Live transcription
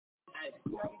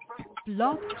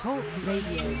Blog Talk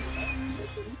Radio.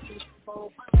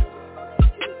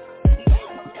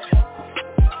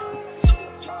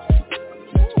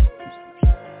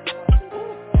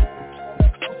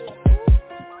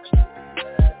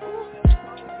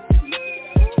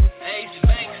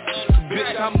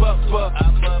 I'm up,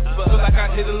 feel like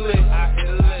I hit a lick.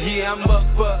 Yeah, I'm up,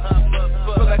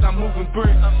 feel like I'm moving bricks.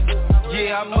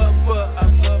 Yeah, I'm up,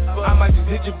 I might just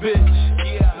hit your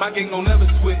bitch. My gang gon' never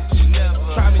switch.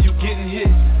 Try me, you getting hit.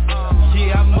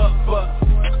 Yeah, I'm up,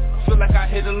 feel like I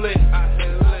hit a lick.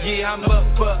 Yeah, I'm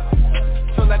up,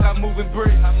 feel like I'm moving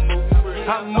bricks.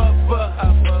 I'm up,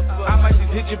 I might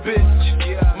just hit your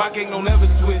bitch. My gang gon' never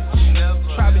switch.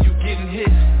 Try me, you getting hit.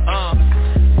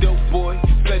 Dope boy,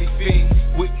 steady fiend.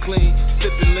 With clean,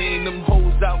 sippin' lean, them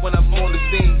hoes out when I'm on the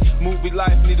scene. Movie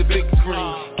life need a big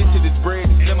screen. Get to this bread,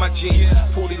 it's in my jeans.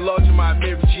 40 large in my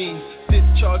Mary jeans.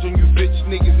 Discharge on you bitch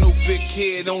niggas, no big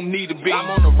head, don't need a beat.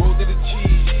 I'm on the road to the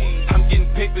cheese. I'm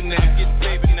getting paper now.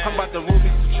 I'm about to roll me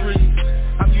some trees.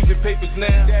 I'm using papers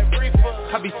now.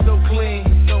 I be so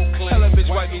clean. Tell that bitch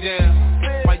wipe me down.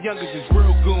 My youngest is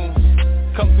real goons.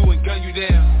 Come through and gun you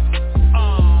down.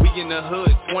 We in the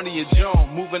hood, 20 a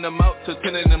John, moving them out till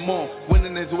 10 in the morning.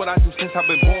 Winning is what I do since I've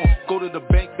been born. Go to the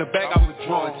bank, the bag I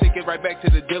withdraw, take it right back to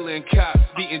the dealer and cops.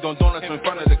 Beating on donuts in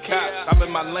front of the cops. I'm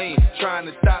in my lane, trying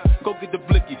to stop. Go get the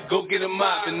blicky, go get a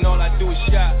mop, and all I do is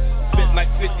shop. Spent like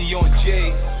 50 on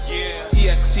J,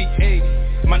 EST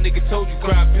 80. My nigga told you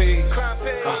crime pays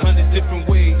 100 different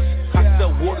ways. I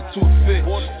sell water to a fish.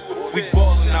 We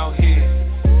ballin' out here.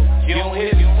 You don't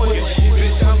hear me switch,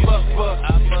 bitch. I'm up.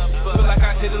 Feel like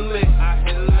I hit a lick.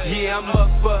 Yeah, I'm up,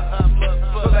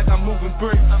 feel like I'm moving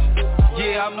bricks.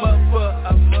 Yeah, I'm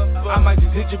up, I might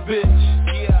just hit your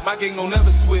bitch. My gang gon'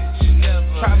 never switch.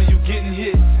 Try me, you getting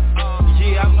hit.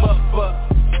 Yeah, I'm up,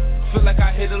 feel like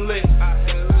I hit a lick.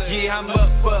 Yeah, I'm up,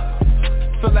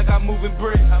 feel like I'm moving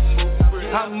bricks.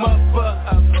 I'm up,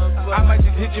 I might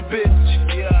just hit your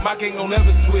bitch. My gang gon'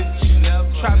 never switch.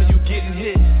 Try me, you getting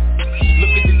hit.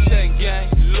 Look at the chain gang.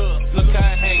 Look how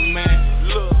I hang, man.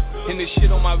 And this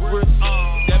shit on my wrist,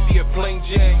 that be a plain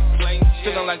Jane.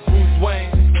 Feeling like Bruce Wayne,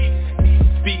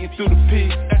 speeding through the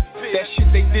pit. That shit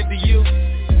they did to you,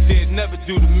 they'd never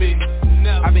do to me.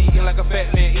 I been eating like a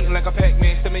fat man, eating like a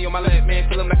Pac-Man. Stomach on my lap, man,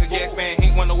 feeling like a gas man.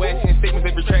 Ain't want no action, statements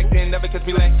they retracting. Never catch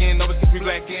me lacking, never catch me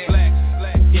blacking.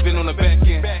 Even on the back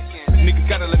end, niggas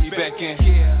gotta let me back in.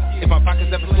 If my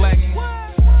pockets ever slacking,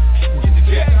 get the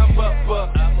jack. I'm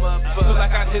up, feel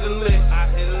like I hit a lick.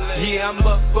 Yeah, I'm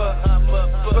up,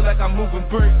 feel like I'm moving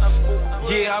bricks.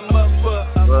 Yeah, I'm up,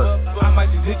 I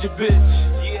might just hit your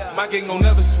bitch. My gang gon'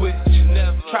 never switch.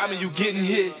 Try me, you getting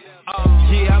hit.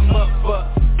 Yeah, I'm up,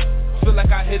 feel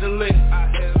like I hit a lick.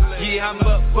 Yeah, I'm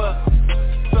up,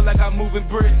 feel like I'm moving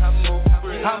bricks.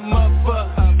 I'm up,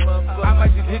 I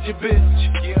might just hit your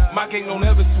bitch. My gang gon'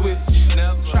 never switch.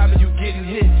 Try me, you getting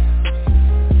hit.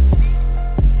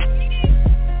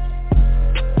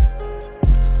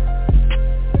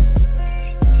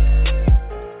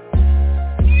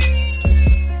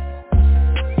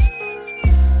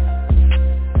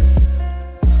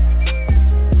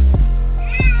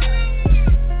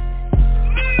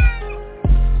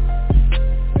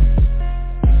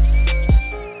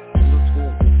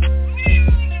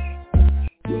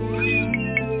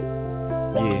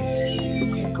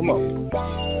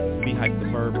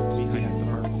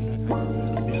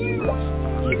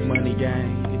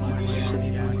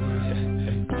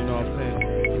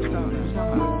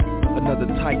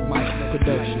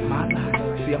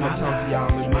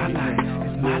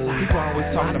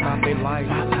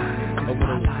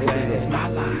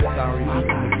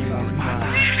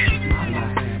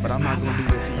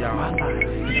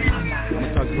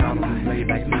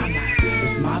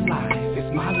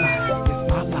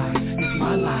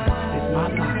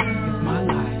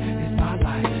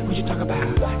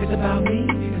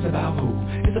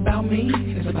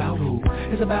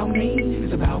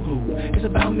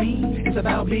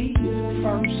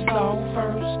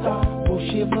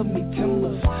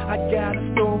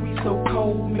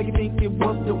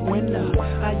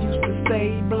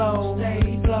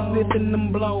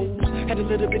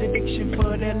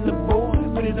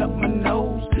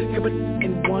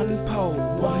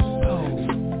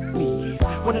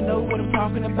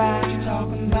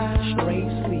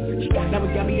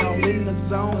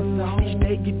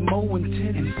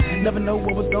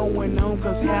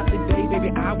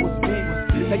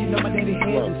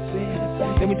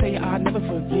 Let me tell you, I'll never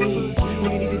forget.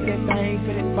 When you needed that thing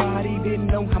for that body, didn't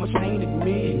know how much pain it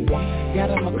meant. Got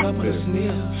him a couple of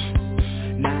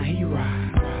sniffs, now he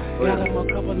ride. Got him a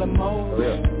couple of more,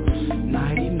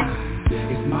 99.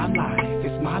 It's my life,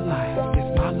 it's my life.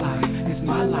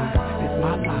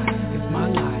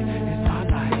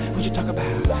 you talk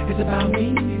about? It's about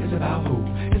me, it's about who?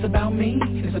 It's about me,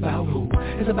 it's about who?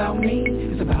 It's about me,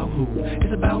 it's about who?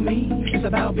 It's about me, it's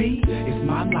about me. It's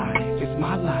my life, it's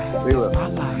my life, it's my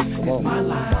life, it's my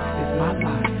life, it's my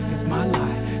life, it's my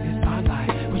life, it's my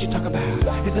life. What you talk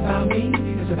about? It's about me,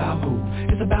 it's about who?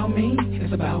 It's about me,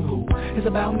 it's about who? It's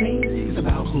about me, it's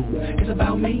about who? It's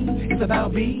about me, it's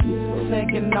about me.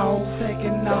 Second off,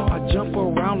 I jump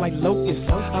around like locusts.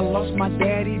 I lost my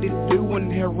daddy to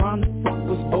doing heroin,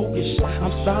 was bogus.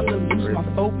 I'm starting to lose my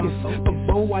focus.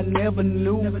 Before I never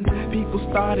knew, people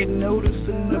started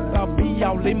noticing about me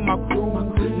all in my crew.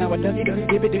 Now I done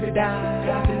give it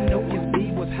die. Didn't know his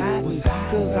beat was hot,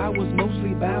 cause I was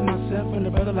mostly by myself and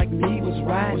a brother like me was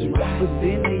riding. But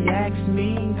then they asked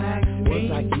me,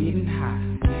 was I getting high?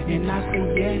 And I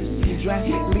said yes,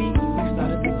 drastically, I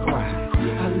started to cry.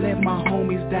 I let my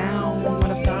homies down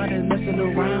when I started messing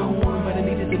around, but I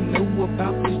needed to know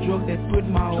about this drug that put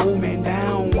my old man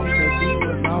down. Cause he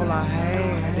was all I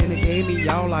had, and it gave me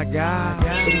all I got.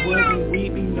 But he wasn't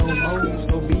with me no more,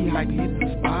 so be hype hit the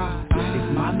spot.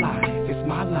 It's my life, it's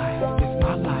my life, it's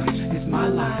my life, it's my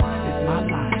life, it's my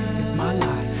life, it's my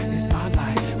life, it's my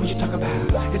life. What you talk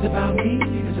about? It's about me,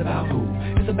 it's about who?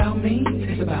 It's about me,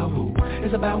 it's about who?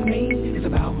 It's about me, it's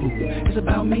about who? It's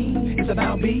about me, it's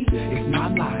about me. It's my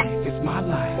life, it's my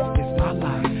life, it's my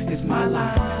life, it's my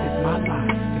life, it's my life,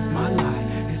 it's my life,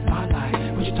 it's my life.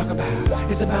 What you talk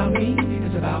about? It's about me,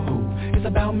 it's about who? It's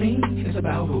about me, it's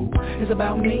about who? It's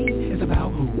about me, it's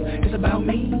about who? It's about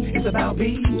me, it's about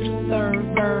me. Third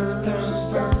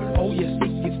verse, oh yes,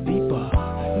 it gets deeper.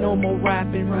 No more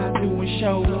rapping, doing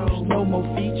shows, no more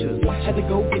features. Had to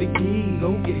go get a gig,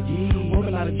 work a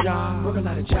lot of jobs,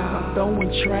 I'm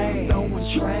throwing trash,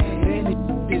 man, it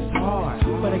is hard,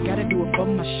 but I gotta do it for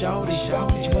my shorty.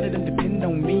 Each one of them depend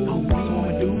on me, so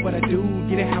I'ma do what I do,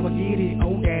 get it how I get it.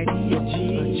 Oh daddy, a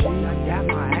G, I got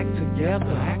my act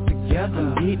together.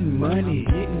 I'm getting money,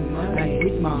 like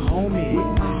with my homie.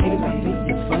 Niggas, I think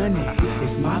you're funny.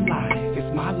 It's my life,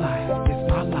 it's my life, it's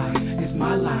my life, it's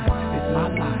my life, it's my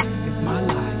life, it's my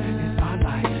life, it's my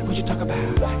life. What you talk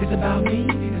about? It's about me,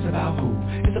 it's about who?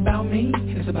 It's about me,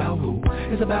 it's about who?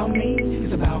 It's about me,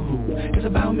 it's about who? It's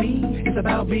about me, it's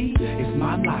about me. It's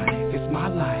my life, it's my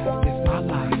life, it's my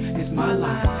life, it's my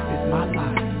life, it's my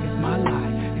life, it's my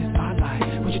life, it's my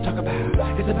life. What you talk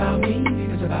about? It's about me,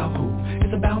 it's about who?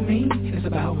 It's about me, it's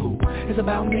about who? It's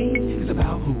about me, it's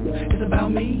about who? It's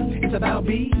about me, it's about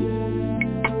me. Yeah.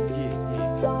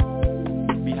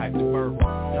 Be hyped to verbal.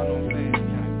 Y'all know what I'm saying? Be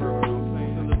hyped verbal, you know what I'm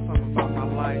saying? A little something about my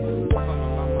life. You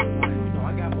know, I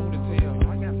got more to tell. So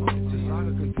I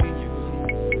can continue.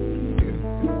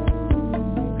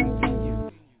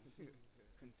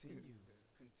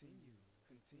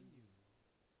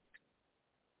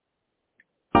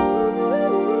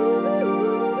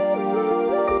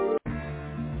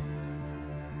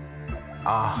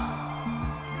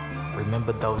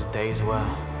 Remember those days where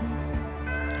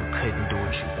you couldn't do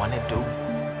what you wanna do,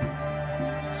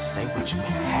 say what you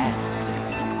had to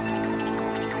say,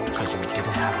 because you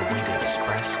didn't have a way to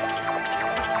express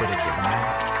what it did not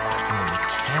in the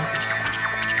canvas.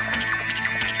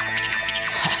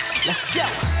 Let's go!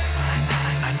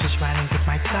 I'm just riding with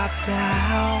my top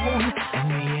down,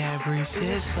 and the air breeze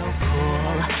is so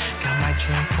cool. Got my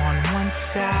drink on one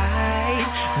side,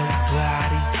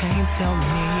 nobody can tell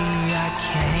me I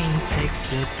can't take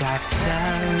sip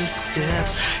after sip,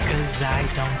 cause I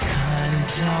don't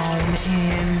condone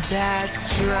in that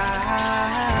drive.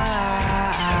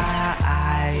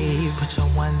 Put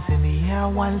your ones in the air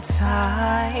one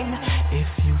time if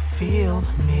you feel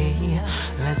me.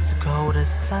 Let's go to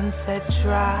Sunset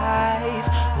Drive,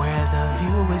 where the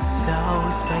view is so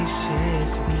spacious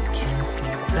we can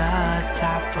see the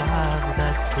top of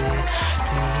the city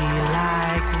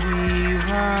like we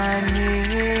run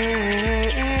it.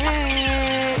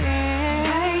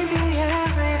 Maybe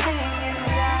everything is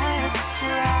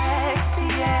abstract,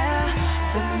 yeah.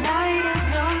 The night is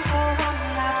young, so I'm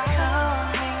not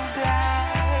coming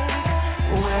back.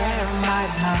 Where my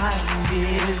mind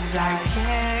is, I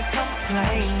can't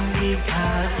complain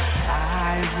because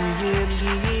I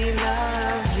really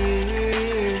love it.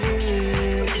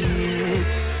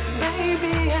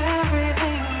 Baby,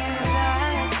 everything is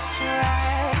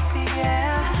abstract,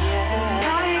 yeah. The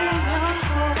night is young,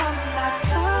 so I'm not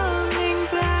coming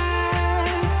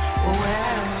back.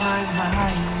 Where my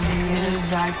mind is,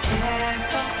 I can't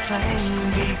complain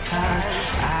because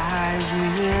I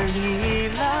really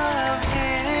love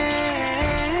it.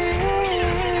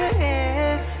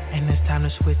 And it's time to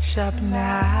switch up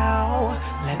now.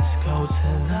 Let's go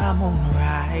to the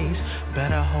moonrise. ways.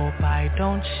 Better hope I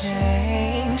don't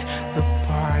change. The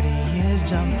party is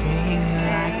jumping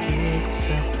like it's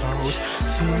supposed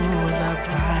to. The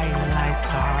bright lights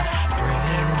are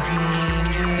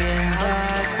bringing in the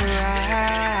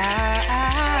crowd.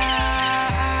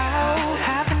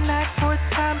 Have a knack for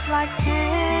times like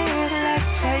this. Let's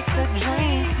take a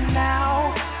drink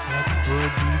now. Let's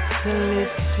boogie till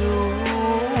it's two.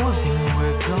 Then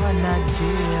we're gonna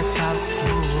dip out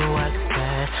to a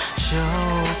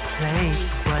special place,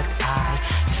 but I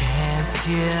can't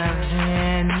give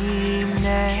any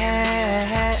name.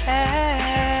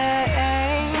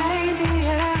 Maybe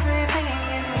everything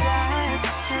is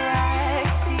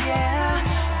abstract, yeah.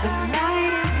 The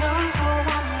night is young, so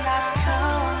I'm not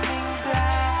coming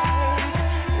back.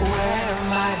 Where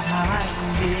my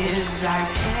mind is, I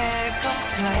can't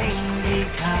complain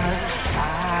because I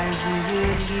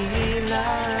really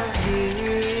love it.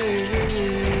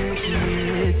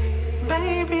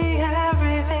 Baby,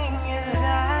 everything is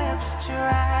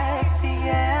abstract,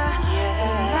 yeah.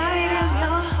 The night is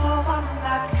young, so I'm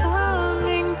not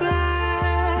coming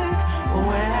back.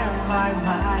 Where my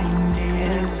mind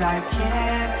is, I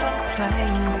can't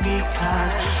complain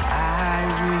because I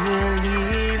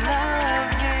really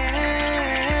love it.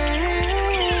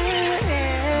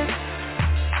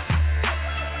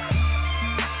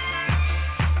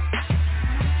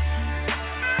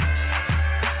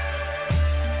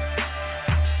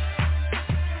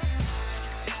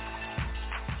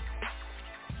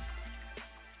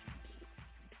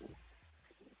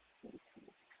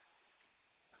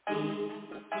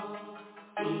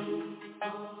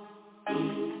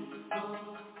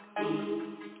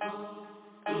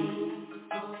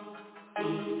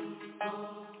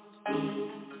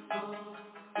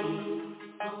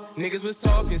 Niggas was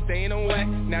talking, staying on whack.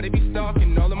 Now they be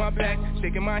stalking all of my back,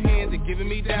 shaking my hands and giving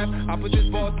me dap. I put this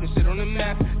Boston shit on the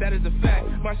map, that is a fact.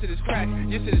 My shit is crack,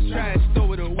 your shit is trash,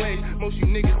 throw it away. Most you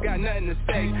niggas got nothing to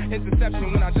say.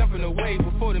 Interception when I jump in the wave.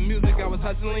 Before the music I was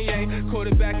hustling, yeah.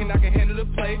 Quarterback and I can handle the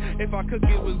play. If I could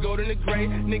get was golden to gray.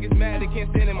 Niggas mad they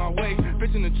can't stand in my way.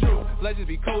 Bitchin' the truth, legends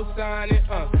be co-signing,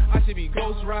 I should be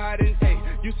ghost riding, ayy.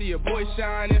 You see your boy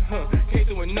shining, Came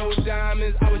through with no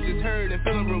diamonds. I was just hurt and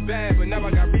feeling real bad, but now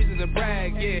I got reason to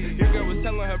brag, yeah. Your girl was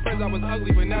telling her friends I was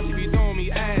ugly, but now she be throwing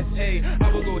me ass, ayy.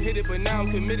 I would go hit it, but now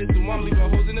I'm committed, so I'm leaving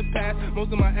hoes in the past.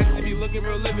 Most of my exes be looking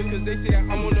real living, cause they say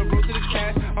I'm on the road to the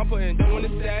cash. I'm putting dough in the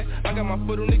stash, I got my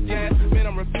foot on the gas. Man,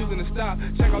 I'm refusing to stop.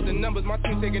 Check out the numbers, my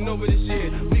team taking over this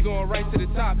shit. We going right to the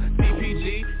top.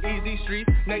 CPG, Easy Street.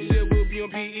 Next year we'll be on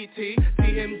BET,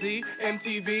 TMZ,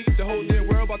 MTV. The whole damn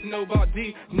world about to know about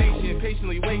D Nation.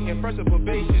 Patiently waiting, fresh up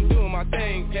probation, doing my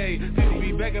thing, ayy. People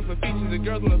be begging for features, the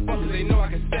girls wanna fuck cause they know I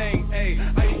can sing, ayy.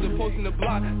 I used to post in the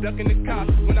block, ducking the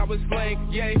cops when I was slang,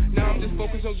 yay. Now I'm just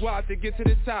focused on guap to get to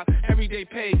the top. Everyday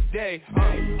payday,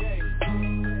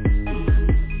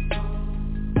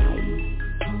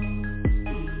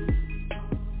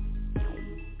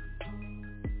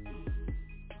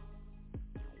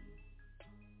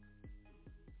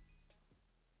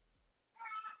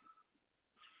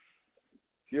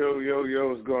 Yo,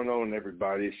 what's going on,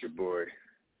 everybody? It's your boy,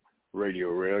 Radio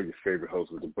Rail, your favorite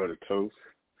host with the butter toast.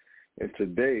 And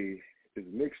today is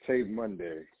Mixtape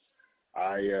Monday.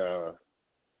 I'm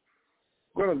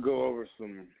going to go over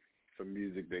some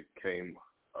music that came,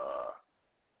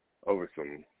 over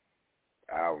some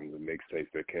albums and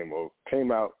mixtapes that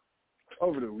came out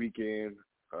over the weekend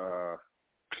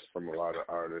from a lot of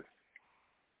artists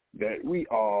that we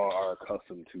all are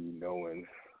accustomed to knowing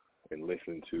and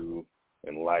listening to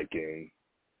and liking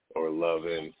or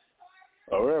loving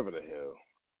or whatever the hell.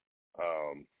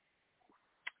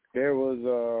 There was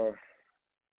a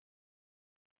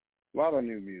lot of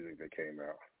new music that came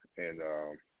out, and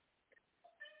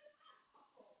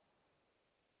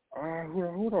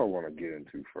who do I want to get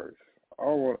into first?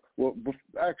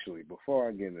 Actually, before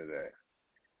I get into that,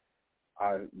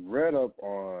 I read up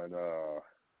on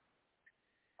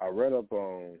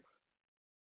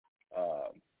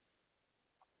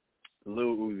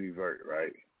Lil Uzi Vert,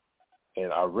 right?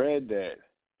 And I read that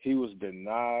he was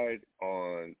denied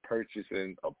on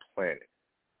purchasing a planet.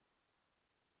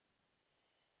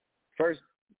 First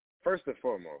and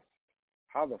foremost,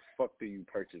 how the fuck do you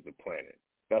purchase a planet?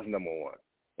 That's number one.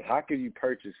 And how can you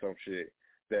purchase some shit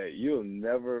that you'll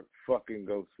never fucking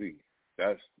go see?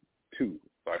 That's two.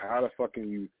 Like, how the fuck can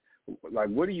you, like,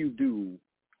 what do you do?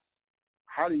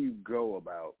 How do you go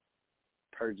about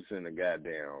purchasing a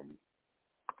goddamn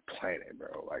planet,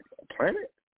 bro? Like, a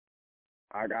planet?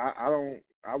 I don't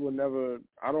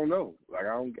know. Like,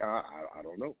 I don't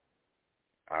know.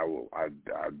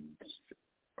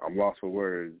 I'm lost for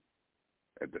words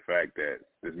at the fact that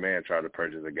this man tried to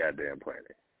purchase a goddamn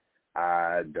planet.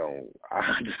 I don't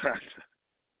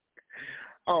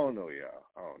know, y'all.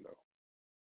 I don't know.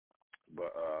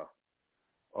 But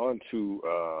on to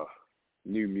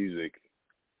new music.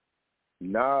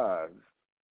 Nas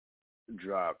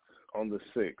dropped on the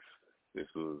 6th. This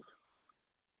was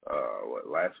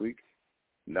last week?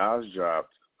 Nas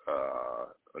dropped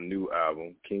a new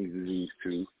album, King's Disease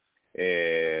 2,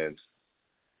 and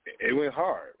it went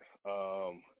hard.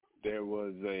 There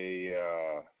was a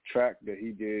track that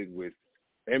he did with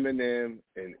Eminem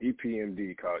and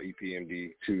EPMD called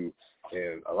EPMD 2,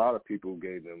 and a lot of people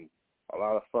gave them a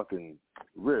lot of fucking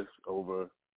risk over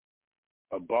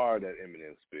a bar that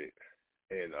Eminem spit,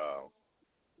 and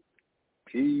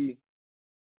he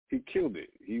killed it.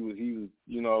 He was,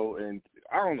 you know, and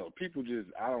I don't know, people just,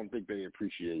 I don't think they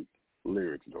appreciate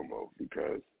lyrics no more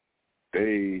because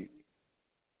they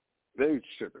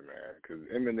tripping, man, because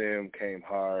Eminem came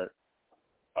hard.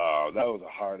 That was a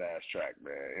hard-ass track,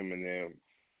 man. Eminem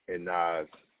and Nas,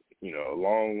 you know,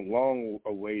 long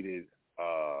awaited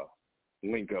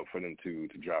link up for them two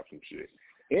to drop some shit.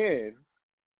 And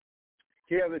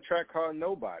he has a track called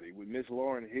Nobody with Miss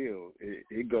Lauryn Hill.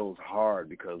 It goes hard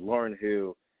because Lauryn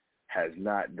Hill has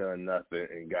not done nothing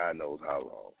in God knows how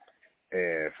long.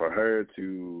 And for her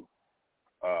to,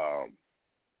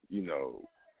 you know,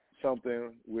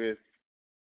 something with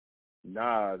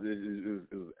Nas,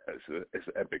 it's an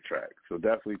epic track. So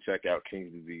definitely check out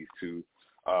King's Disease 2.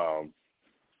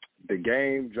 The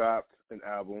Game dropped an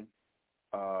album,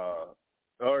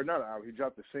 or not an album, he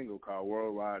dropped a single called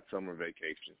Worldwide Summer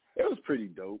Vacation. It was pretty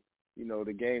dope. You know,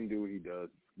 The Game do what he does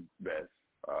best.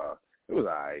 It was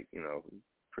alright, you know,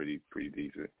 pretty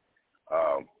decent.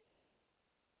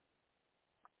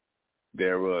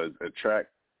 There was a track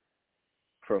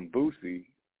from Boosie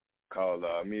called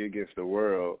Me Against the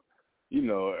World. You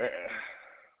know,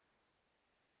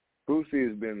 Boosie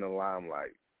has been in the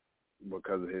limelight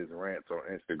because of his rants on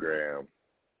Instagram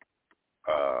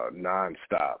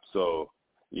nonstop. So,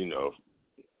 you know,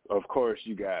 of course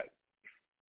you got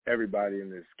everybody in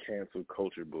this cancel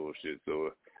culture bullshit.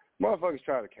 So motherfuckers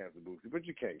try to cancel Boosie, but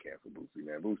you can't cancel Boosie,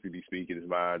 man. Boosie be speaking his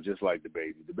mind just like the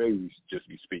baby. The baby just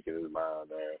be speaking his mind,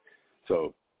 man.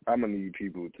 So I'm going to need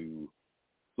people to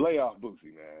lay off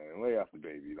Boosie, man. Lay off the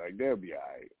baby. Like, they'll be all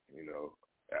right, you know.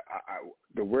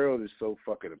 The world is so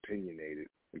fucking opinionated,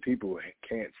 and people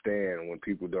can't stand when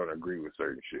people don't agree with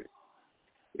certain shit.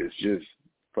 It's just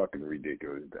fucking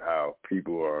ridiculous how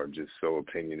people are just so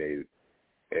opinionated.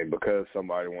 And because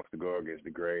somebody wants to go against the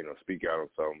grain or speak out on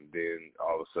something, then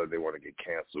all of a sudden they want to get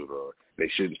canceled or they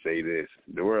shouldn't say this.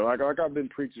 The world, like I've been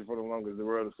preaching for the longest, the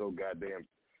world is so goddamn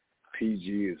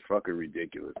PG, is fucking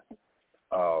ridiculous.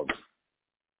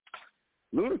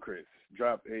 Ludacris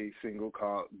dropped a single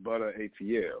called Utter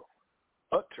ATL,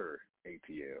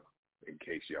 in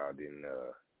case y'all didn't,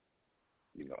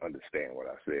 you know, understand what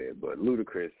I said. But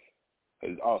Ludacris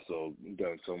has also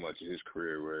done so much in his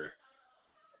career where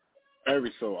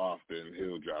every so often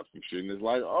he'll drop some shit and it's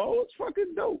like, oh, it's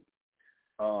fucking dope.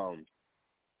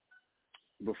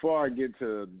 Before I get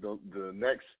to the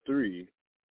next three,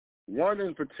 one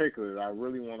in particular that I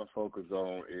really want to focus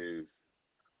on is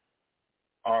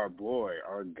our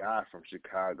guy from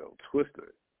Chicago,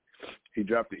 Twista. He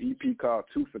dropped an EP called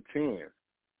 2 for 10.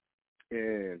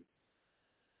 And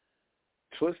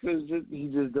Twista,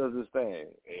 he just does his thing.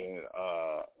 And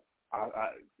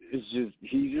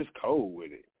he's just cold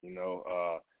with it, you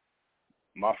know.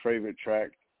 My favorite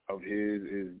track of his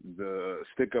is the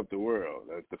Stick Up the World.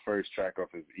 That's the first track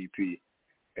off his EP.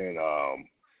 And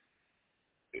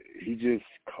he just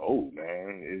cold,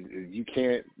 man. You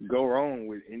can't go wrong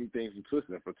with anything from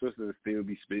Twista. For Twista to still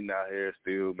be spitting out here,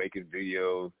 still making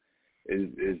videos,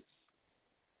 is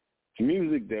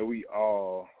music that we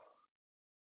all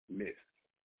miss,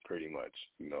 pretty much.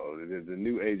 You know, the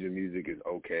new age of music is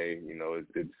okay. You know,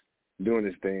 it's doing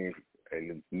its thing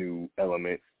and its new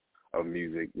elements of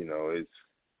music. You know, it's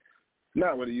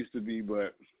not what it used to be,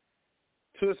 but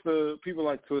Twista, people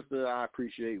like Twista, I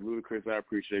appreciate. Ludacris, I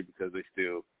appreciate because they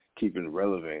still keeping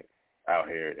relevant out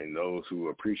here, and those who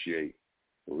appreciate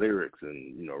lyrics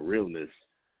and, you know, realness,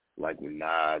 like with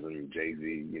Nas and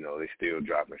Jay-Z, you know, they still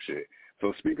dropping shit.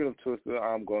 So speaking of Twista,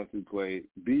 I'm going to play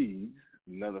Bees,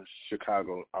 another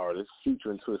Chicago artist,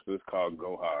 featuring Twista. It's called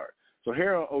Go Hard. So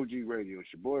here on OG Radio, it's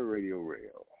your boy Radio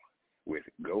Rail with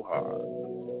Go Hard.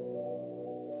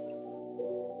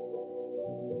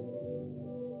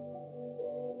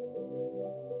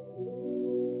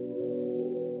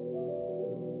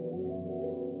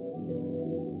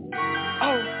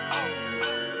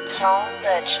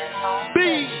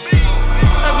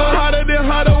 I go harder than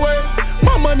harder way.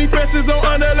 My money these fences on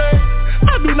underlay.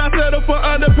 I do not settle for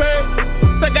underpaid.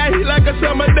 I got heat like a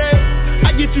summer day.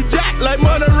 I get you jacked like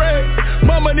Monterey.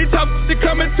 My money talk to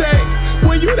come and take.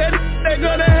 When you that they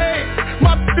gonna hate.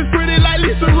 My is pretty like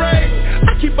Lisa Ray.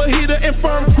 I keep a heater in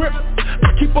firm grip. I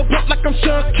keep a pump like I'm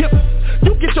Sean Kemp.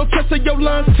 You get your chest and your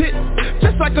lungs hit,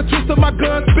 just like a twist of my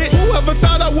gun spit. Whoever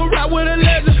thought I would rap with a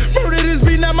legend? Murder this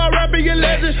beat, now my rap be a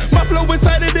legend. My flow is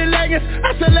tighter than leggings.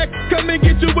 I select, come and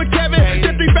get you with Kevin.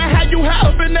 Just think about how you high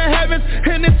up in the heavens.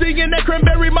 Hennessy and that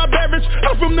cranberry, my beverage.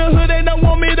 I'm from the hood, they don't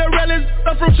want me to relish.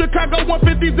 I'm from Chicago,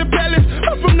 150s and pellets.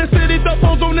 I'm from the city, the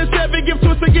phones on the 7. Give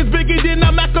Twister gets bigger than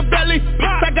I'm Machiavelli.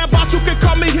 I got boss, you can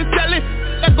call me his celly.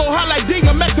 Let's go high like Ding,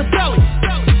 I'm Machiavelli.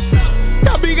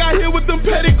 Y'all big out here with them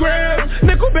pedigrams.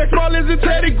 Nickelback small as a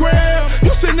Teddy Graham. You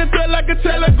sending thread like a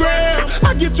telegram.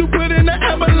 I get you put in the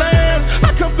avalanche.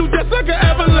 I come through just like an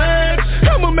avalanche.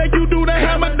 I'ma make you do the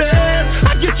hammer dance.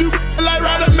 I get you like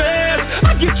Ryder Man.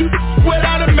 I get you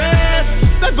without a mask.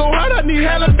 Let's go hard, I need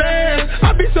hella bands.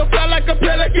 I be so fly like a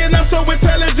pelican. I'm so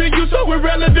intelligent, you so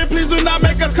irrelevant. Please do not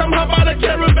make us come hop out of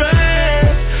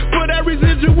caravan. For that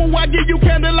residual, I give you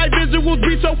candlelight visuals.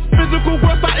 Be so physical,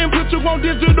 once I input you on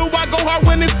digital, I go hard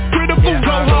when it's critical. Yeah, go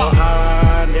I hard. go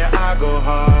hard, yeah, I go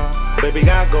hard. Baby,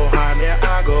 I go hard, yeah,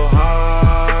 I go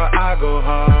hard. I go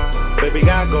hard. Baby,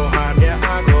 I go hard, yeah,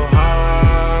 I go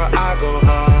hard. I go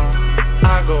hard.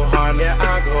 I go hard, yeah,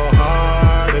 I go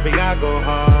hard. Baby, I go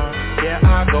hard. Yeah,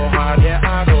 I go hard, yeah,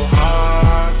 I go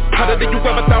hard. Harder than you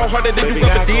ever thought, harder than you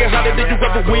ever did, harder than you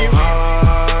ever will.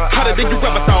 Harder than you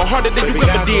ever thought, harder than you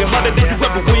ever did, harder than you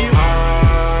ever will.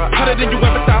 Harder than you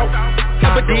ever thought,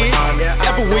 ever did,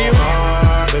 ever will.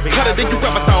 Harder than you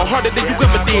ever thought, harder than you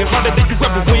ever did, harder than you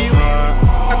ever will.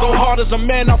 I go hard as a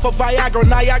man off of Viagra,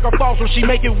 Niagara Falls when she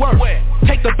make it work.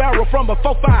 Take the barrel from a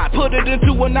 4.5, put it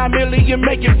into a 9 million,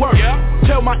 make it work.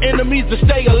 Tell my enemies to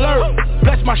stay alert.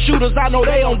 Bless my shooters, I know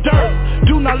they on dirt.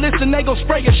 Do not listen, they gon'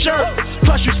 spray your shirt.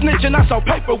 Plus you snitching, I saw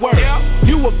paperwork.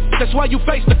 You a that's why you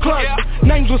face the clerk.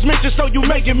 Names was mentioned, so you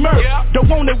make it murk. Don't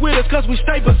want it with us, cause we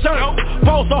stay berserk.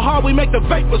 Fall so hard, we make the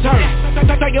vapors hurt.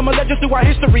 I am a legend through our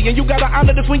history, and you gotta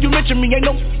honor this when you mention me. Ain't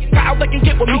no out they can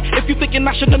get with me. If you thinking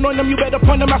I should anoint them, you better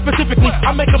point them out specifically.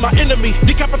 I make them my enemy.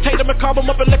 Decapitate them and carve them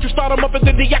up and let you start them up and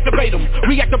then deactivate them.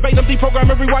 Reactivate them, deprogram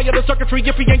and rewire the circuitry.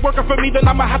 If he ain't working for me, then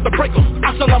I'ma have to break them.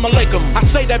 Assalamu alaikum. I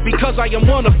say that because I am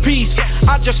one of peace.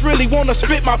 I just really wanna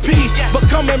spit my piece. But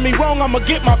come at me wrong, I'ma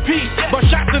get my piece. But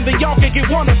shots and then y'all can get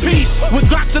one apiece. With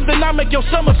Glocks and then I make your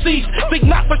summer cease. Think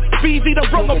not for speeds, either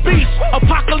from a beast.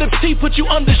 Apocalypse T put you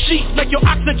under sheets. Make your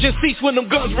oxygen cease when them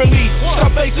guns release.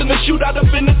 Stop facing the shootout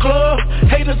up in the club.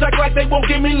 Haters act like they won't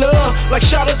give me love. Like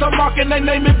shouters I'm marking, they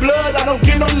name it blood. I don't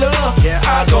get no love. Yeah,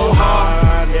 I go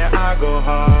hard. Yeah, I go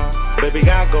hard. Baby,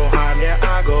 I go hard. Yeah,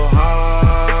 I go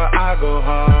hard. I go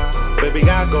hard. Baby,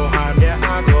 I go hard. Yeah,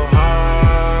 I go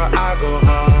hard. I go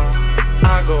hard.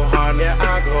 I go hard. Yeah,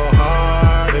 I go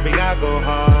hard. Baby, I go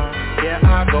hard. Yeah,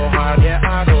 I go hard. Yeah,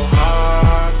 I go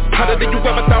hard. Harder than you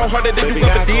ever thought, harder than you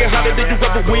ever did, harder than you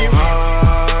ever will.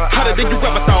 Harder than you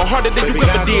ever thought, harder than you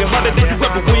ever did, harder than you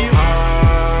ever will.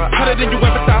 Harder than you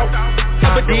ever thought,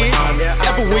 ever did,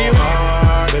 ever will.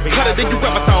 Harder than you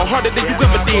ever thought, harder than you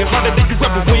ever did, harder than you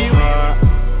ever will.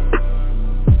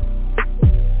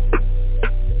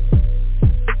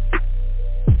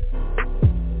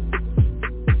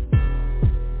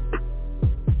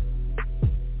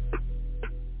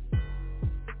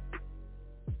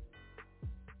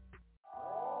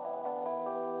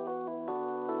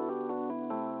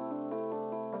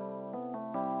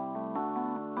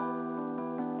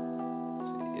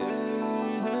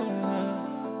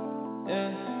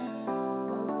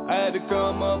 I had to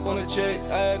come up on a check,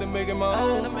 I had to make it my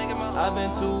own. I've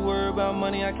been too worried about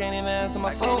money, I can't even answer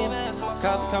my phone.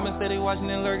 Cops coming, steady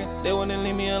watching and lurking, they wouldn't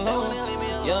leave me alone.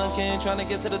 Young kid trying to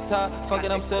get to the top, fuck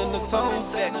it, I'm setting the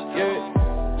tone.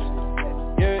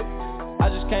 Yeah, I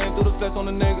just came through the flex on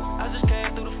the nigga.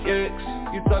 Yeah,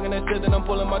 you talking that shit, then I'm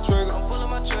pulling my trigger.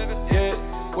 Yeah,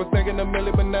 was thinking a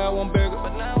million, but now I'm bigger.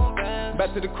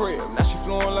 Back to the crib, now she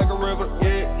flowing like a river.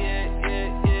 Yeah,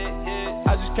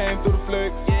 I just came through the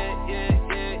flex.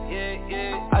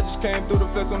 I just came through the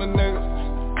flex on the nigga.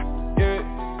 Yeah,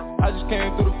 I just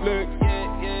came through the flex.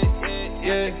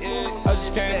 Yeah, I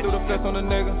just came through the flex on the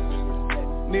nigga.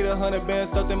 Need 100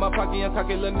 bands stuffed in my pocket, young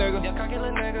cocky little nigga.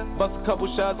 Bust a couple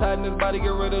shots, hiding his body,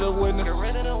 get rid of the witness.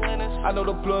 I know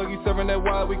the plug, he serving that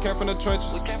wide, we came from the trenches.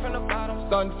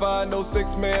 Starting 5, no 6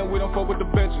 man, we don't fuck with the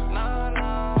benches.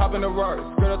 Hop in the Rari,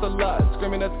 skirt out the lot,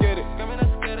 screaming let's get it.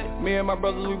 Me and my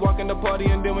brothers, we walk in the party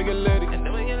and then we get litty.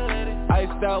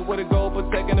 Iced out with a gold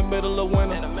protect in the middle of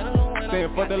winter. Saying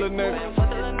fuck that little nigga.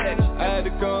 I had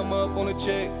to come up on a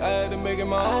check, I had to make it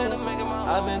my own.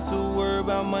 I've been too worried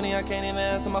about money, I can't even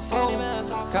answer my phone.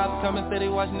 Cops coming, steady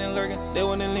watching and lurking, they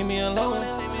wouldn't leave me alone.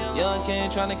 Young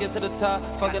King trying to get to the top,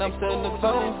 fuck it, I'm setting the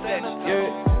tone.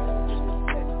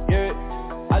 Yeah,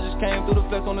 I just came through the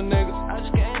flex on the nigga.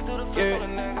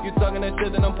 Yeah, you talking that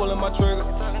shit, then I'm pulling my trigger.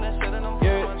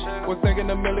 Yeah, was thinking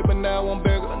a million, but now I'm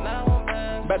bigger.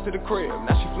 Back to the crib,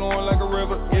 now she flowing like a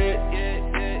river. Yeah,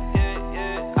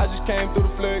 I just came through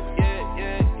the flex.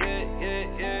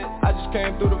 I just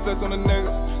came through the flex on the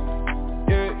nigga.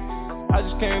 Yeah, I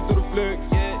just came through the flex.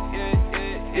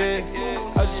 Yeah,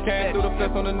 I just came through the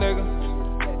flex on the nigga.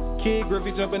 Kid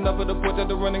Griffey jumping up at the porch at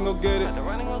the running, go get it.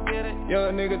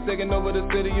 Young nigga taking over the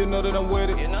city, you know that I'm with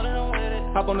it.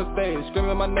 Hop on the stage,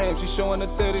 screaming my name, she showing the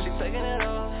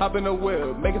titties. Hop in the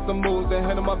wheel, making some moves, then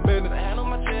handle my business.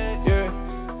 Yeah,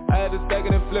 I had to stack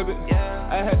it and flip it.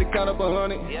 I had to count up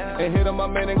 100 and hit on my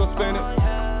man and go spin it.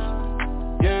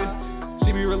 Yeah,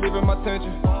 she be relieving my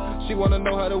tension. She wanna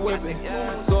know how to whip it.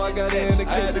 So I got in the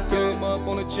kitchen to come up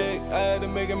on a check, I had to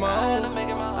make it my own.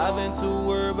 I've been too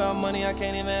worried about money, I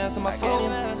can't even answer my phone.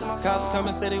 Cops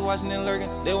coming, steady watching and lurking,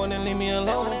 they wouldn't leave me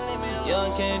alone.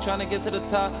 Young King trying to get to the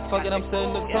top, fuck it, I'm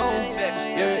setting the tone.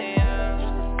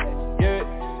 Yeah,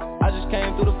 I just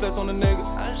came through the flex on the nigga.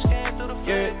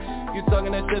 Yeah, you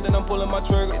talking that shit, then I'm pulling my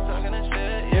trigger.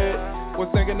 Yeah, was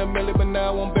thinking a million, but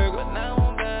now I'm bigger.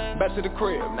 Back to the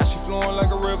crib, now she flowing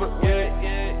like a river. Yeah,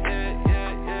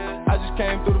 I just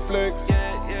came through the flex.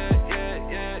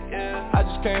 I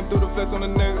just came through the flex on the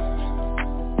nigga.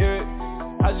 Yeah,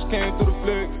 I just came through the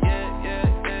flex.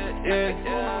 Yeah,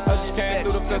 I just came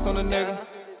through the flex on the nigga.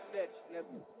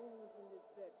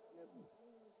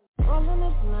 Rolling the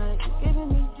blunt, you giving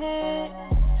me head.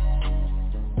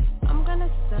 I'm gonna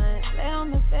stunt, lay on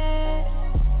the bed.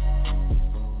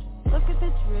 Look at the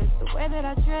drip, the way that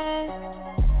I dress.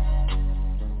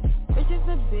 Bitch is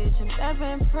a bitch, I'm never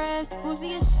impressed.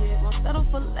 Boozy as shit, won't settle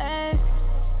for less.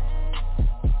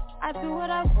 I do what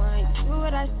I want, you do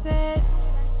what I said.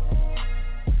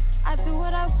 I do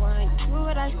what I want, you do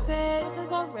what I said. This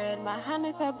is all red, my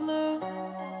honey's are blue.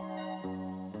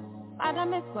 My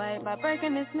diamond's white, my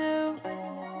Birkin is new.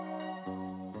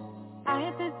 I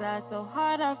hit this eye so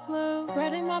hard I flew.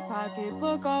 Bread in my pocket,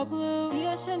 book all blue.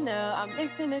 Dior Chanel, I'm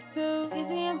mixing it too.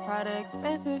 Easy and Prada,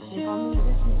 expensive shoes.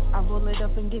 I roll it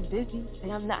up and get busy.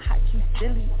 Say I'm not hot, you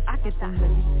silly. I get them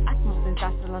really. I smoke since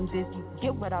I till I'm dizzy.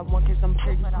 Get what I want cause I'm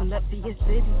pretty. Pull up to your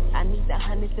city. I need the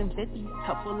 150.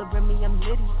 Cup full of Remy, I'm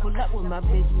litty. Pull up with my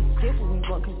bitches. Get what we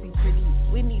want cause we pretty.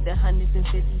 We need the 150.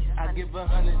 I give her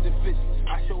 150.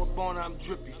 I show up on her, I'm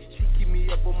drippy. She keep me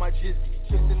up on my jizzy.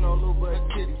 Twisting all over her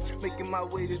titties, making my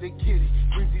way to the kitty.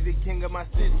 Breezy, the king of my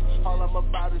city. All I'm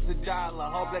about is $1.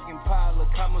 All black and Impala,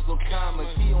 commas or commas.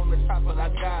 He on the top, but I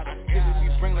got her. Giving me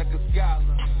bring like a scholar.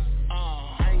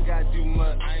 I ain't gotta do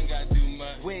much.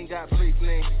 We ain't got place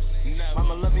names.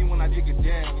 Mama love me when I dig it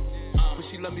down, but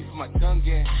she love me for my tongue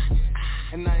game.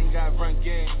 And I ain't got run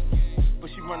game, but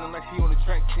she running like she on the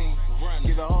track team.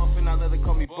 Get her off and I let her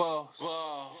call me boss.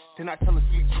 Then I tell her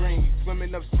sweet dreams,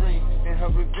 swimming upstream in her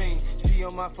ravine. She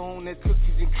on my phone, that's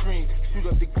cookies and cream. Shoot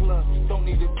up the club, don't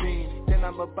need a beam. Then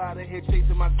I'm about her head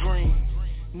chasing my green.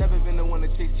 Never been the one to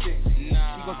chase chicks. She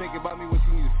gon' think about me when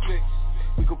she need a fix.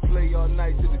 We gon' play all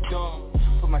night to the dawn.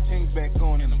 Put my chains back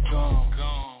on and I'm gone.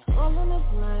 Rolling the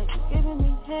blunt, you giving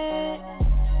me head.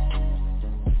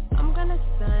 I'm gonna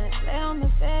stunt, lay on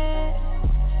the bed.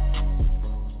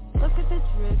 Look at the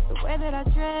drip, the way that I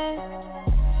dress.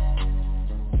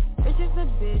 Bitch is a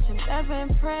bitch, I'm never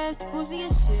impressed. Boozy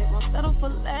as shit, won't settle for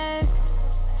less.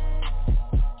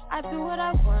 I do what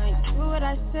I want, you do what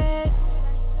I said.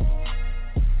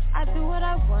 I do what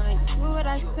I want, you do what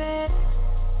I said.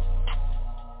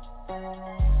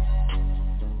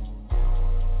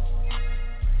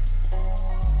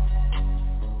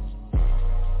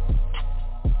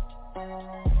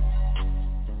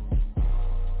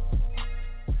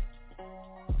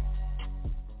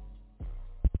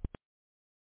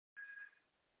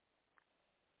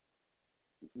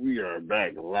 We are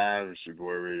back live. It's your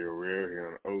boy Radio Real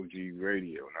here on OG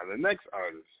Radio. Now, the next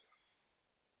artist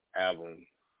album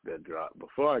that dropped,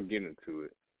 before I get into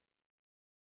it,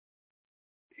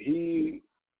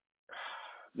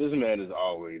 this man is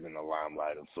always in the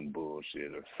limelight of some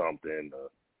bullshit or something,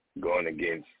 going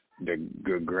against the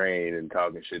good grain and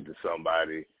talking shit to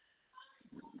somebody.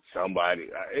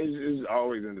 Is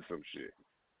always into some shit.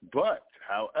 But,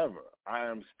 however, I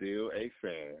am still a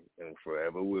fan and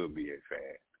forever will be a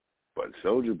fan. But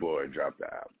Soulja Boy dropped the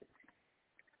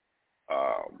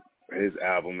album. His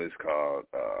album is called,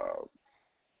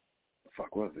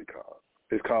 what is it called?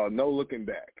 It's called No Looking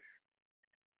Back.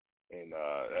 and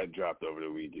that dropped over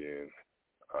the weekend,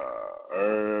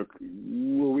 a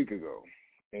week ago,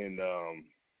 and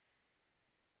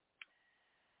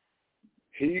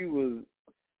he was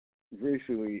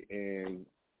recently in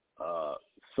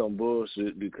some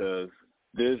bullshit because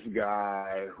this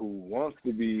guy who wants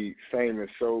to be famous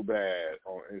so bad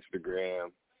on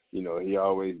Instagram, you know, he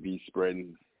always be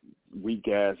spreading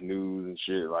weak-ass news and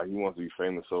shit. Like, he wants to be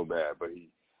famous so bad, but he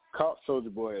caught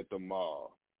Soulja Boy at the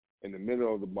mall, in the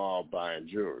middle of the mall buying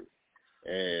jewelry.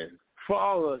 And for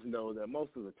all of us know that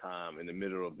most of the time in the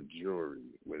middle of the jewelry,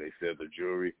 where they sell the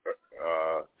jewelry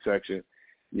section,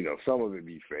 you know, some of it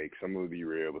be fake, some of it be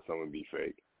real, but some of it be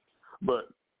fake. But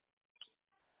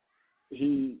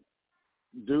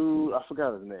I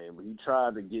forgot his name, but he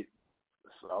tried to get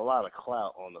a lot of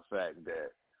clout on the fact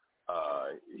that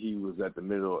he was in the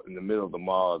middle of the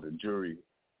mall, the jewelry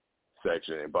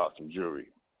section, and bought some jewelry.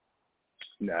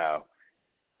 Now,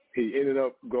 he ended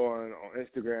up going on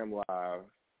Instagram Live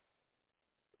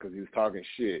because he was talking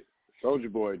shit. Soulja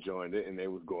Boy joined it, and they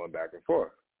was going back and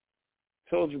forth.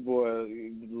 Soulja Boy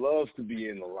loves to be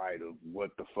in the light of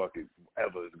what the fuck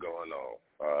ever is going on.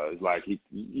 It's like he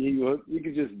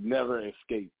could just never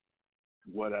escape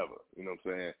whatever, you know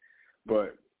what I'm saying?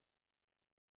 But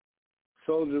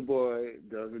Soulja Boy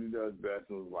does what he does best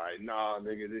and was like, nah,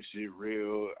 nigga, this shit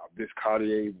real. This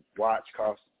Cartier watch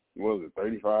costs, what was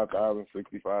it, $35,000,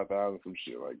 $65,000, some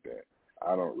shit like that.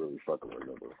 I don't really fucking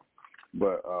remember.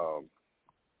 But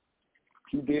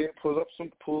he did pull up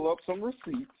some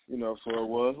receipts, you know, so it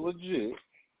was legit.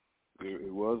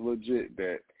 It was legit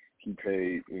that he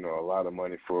paid, you know, a lot of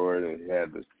money for it, and he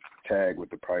had the tag with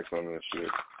the price on it and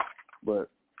shit. But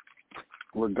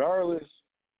regardless,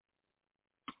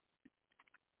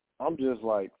 I'm just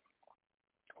like,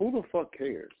 who the fuck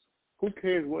cares? Who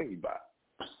cares what he buys?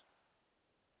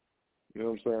 You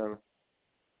know what I'm saying?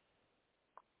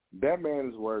 That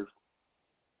man is worth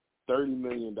 $30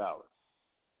 million.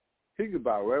 He could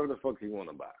buy whatever the fuck he want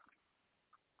to buy.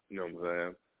 You know what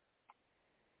I'm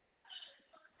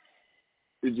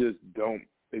saying?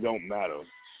 It don't matter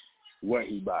what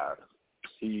he buys.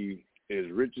 He is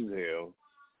rich as hell,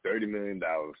 $30 million,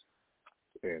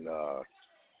 and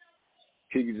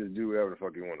he can just do whatever the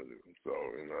fuck he want to do. So,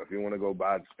 you know, if you want to go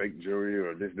buy fake jewelry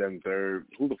or this, that, and third,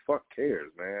 who the fuck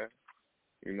cares, man?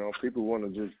 You know, people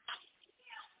want to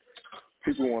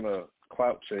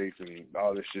clout chase and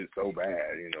all this shit so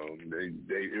bad, you know.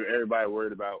 Everybody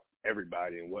worried about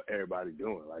everybody and what everybody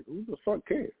doing. Like, who the fuck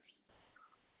cares?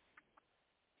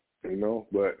 You know,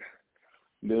 but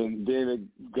then it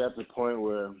got to the point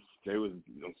where they was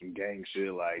on some gang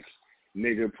shit like,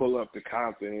 nigga pull up to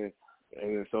Compton,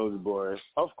 and then Soulja Boy,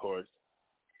 of course,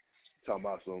 talking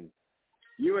about some,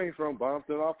 you ain't from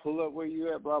Compton, I'll pull up where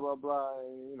you at, blah, blah, blah.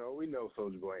 And, you know, we know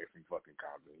Soulja Boy ain't from fucking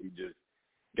Compton. He just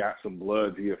got some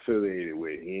blood he affiliated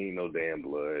with. He ain't no damn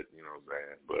blood, you know what I'm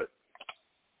saying? But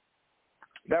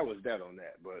that was that on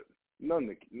that. But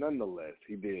nonetheless,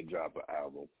 he did drop an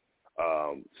album.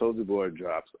 Soulja Boy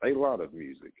drops a lot of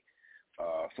music.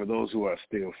 For those who are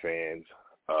still fans,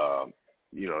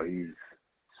 you know, he's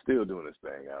still doing his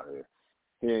thing out here.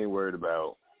 He ain't worried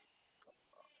about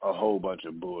a whole bunch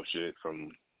of bullshit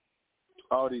from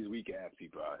all these weak-ass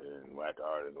people out here and whack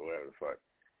artists or whatever the fuck.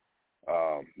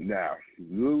 Now,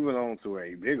 moving on to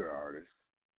a bigger artist,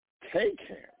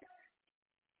 K-Camp.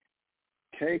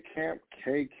 K-Camp,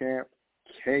 K-Camp,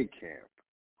 K-Camp.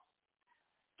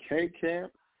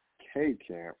 K-Camp,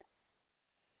 K-Camp,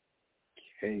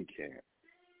 K-Camp.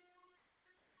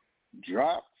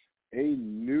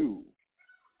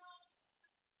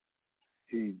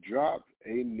 He dropped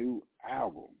a new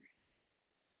album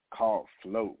called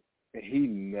Float, and he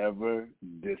never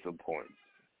disappoints.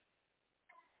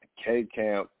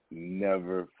 K-Camp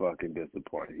never fucking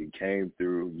disappointed. He came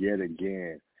through yet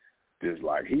again.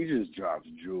 He just drops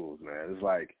jewels, man.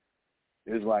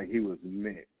 It's like he was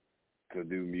meant to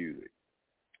do music.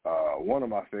 One of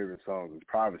my favorite songs is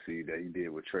Privacy that he did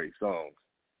with Trey Songz.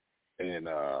 And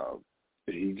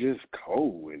he just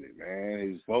cold with it,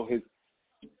 man.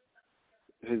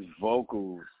 His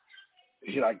vocals,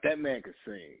 that man could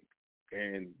sing.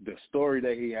 And the story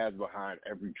that he has behind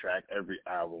every track, every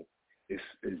album, is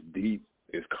deep,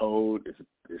 it's cold,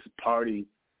 it's party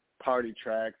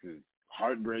tracks, it's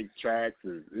heartbreak tracks,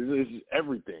 it's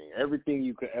everything. Everything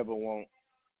you could ever want,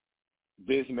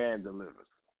 this man delivers.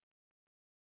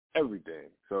 Everything.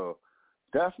 So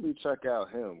definitely check out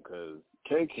him, because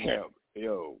K-Camp,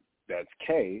 that's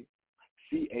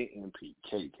K-C-A-M-P,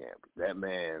 K-Camp. That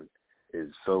man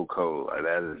is so cold.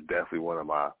 That is definitely one of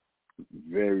my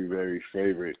very, very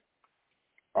favorite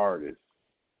artists.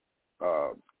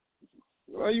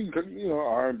 Well,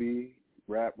 R&B,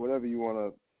 rap, whatever you want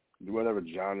to, whatever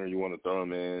genre you want to throw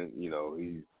him in,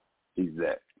 he's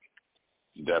that.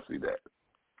 Definitely that.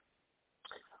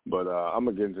 But I'm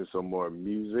going to get into some more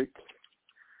music.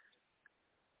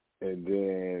 And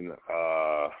then,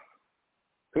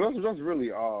 that's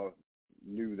really all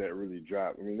new that really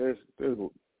dropped. I mean, there's a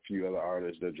few other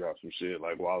artists that dropped some shit.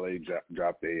 Like Wale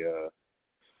dropped a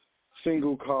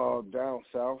single called Down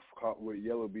South with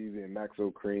Yellow Beezy and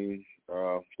Maxo Cream.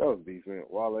 That was decent.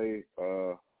 Wale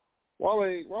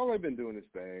been doing his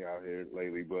thing out here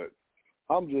lately, but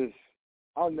I've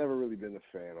never really been a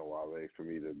fan of Wale for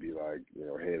me to be like,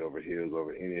 head over heels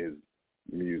over any of his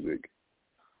music.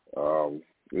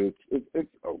 It's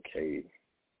okay.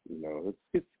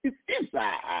 It's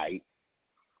alright.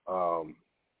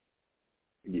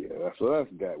 Yeah, so that's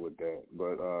that with that.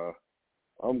 But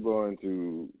I'm going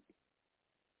to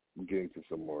get into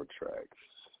some more tracks.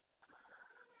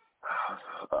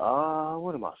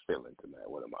 What am I feeling tonight?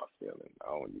 What am I feeling? I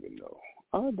don't even know.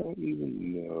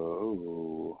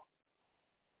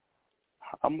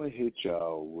 I'm gonna hit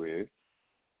y'all with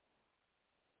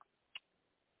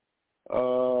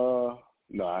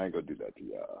no, I ain't gonna do that to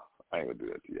y'all.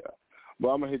 But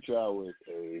I'm gonna hit y'all with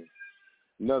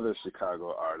another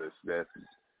Chicago artist that's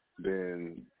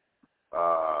been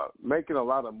making a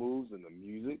lot of moves in the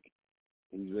music.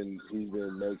 He's been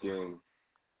making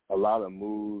a lot of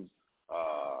moves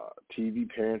TV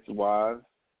appearance wise.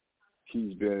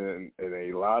 He's been in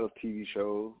a lot of TV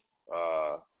shows.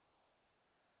 I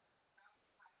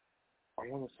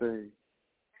want to say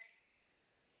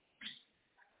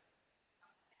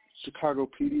Chicago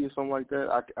PD or something like that.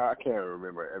 I can't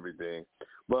remember everything,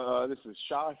 but this is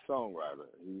Shy Songwriter.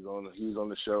 He was on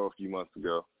the show a few months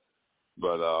ago,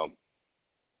 but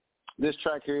this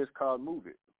track here is called "Move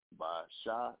It" by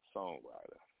Shy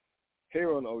Songwriter.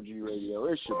 Here on OG Radio,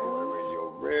 it's your boy Radio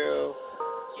Real.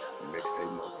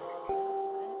 Mixtape Monday.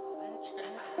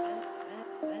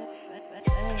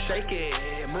 Shake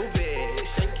it, move it,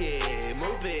 shake it,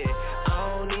 move it.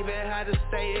 I don't even have to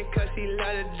say it, cause she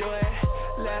love to do it.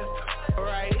 Left,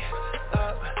 right,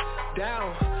 up,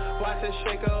 down. Watch her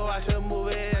shake her, watch her move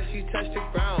it as she touch the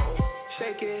ground.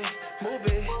 Shake it, move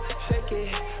it, shake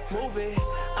it, move it.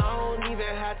 I don't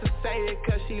even have to say it,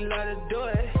 cause she love to do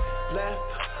it. Left,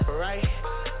 right,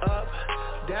 up,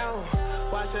 down.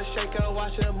 Watch her shake her,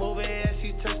 watch her move it as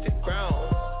she touch the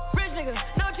ground. Rich nigga,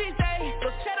 no cheese day.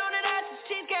 Look, chat on it, ass is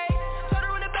cheesecake. Told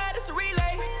her in the bed, it's a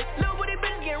relay. Little booty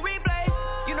bitch getting replay.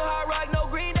 You know how I rock,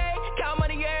 no Green Day. Count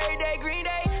money every day, Green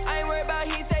Day. I ain't worried about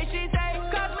he say, she say.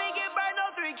 Cost me get burned,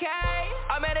 no 3K.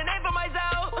 I made a name for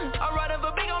myself. I'm running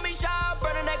for big on me shop.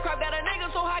 Burning that crap, got a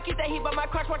nigga so hot. Keep that heat by my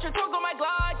crotch, watch her talk on my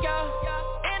Glock, yeah.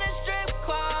 In a strip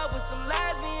club with some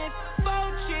lesbians.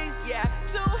 4 cheeks, yeah.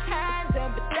 2 hands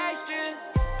and pedestrians.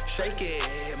 Shake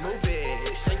it, move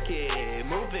it, shake it,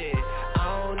 move it.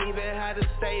 I don't even have to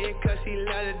say it, cause she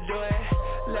love to do it.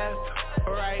 Left,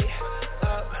 right,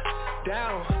 up,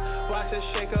 down. Watch her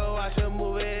shake her, watch her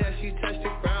move it as she touch the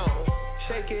ground.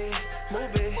 Shake it,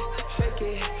 move it, shake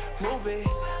it, move it.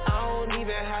 I don't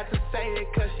even have to say it,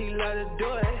 cause she love to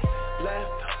do it.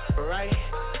 Left, right,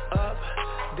 up,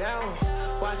 down.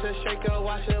 Watch her shake her,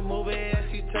 watch her move it as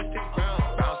she touch the ground.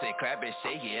 Bounce it, clap it,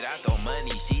 shake it, I throw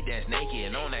money, she dance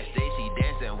naked. On that stage, she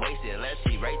dancing wasted. Let's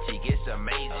see, right, she gets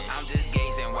amazing. I'm just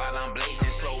gazing while I'm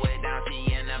blazing. Slow it down,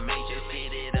 she in the matrix.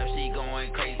 Speed it up, she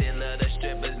going crazy. Love the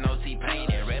strippers, no T-Pain.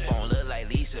 Red bone look like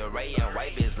Lisa Ray, and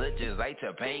white bitch look just like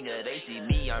Topanga. They see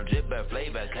me, I'm drippin'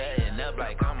 flavor, cutting up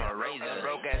like I'm a razor.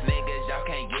 Broke ass niggas, y'all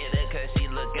can't get her, cause she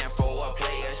looking for a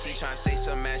player. She tryna say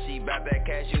some man, she bout that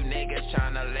cash, you niggas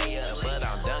tryna lay her. But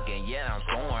I'm dunking, yeah, I'm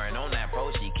scoring. On that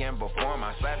post, she can perform.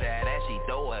 I slap that ass, she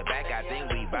throw it back. I think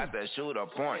we bout to shoot a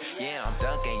point. Yeah, I'm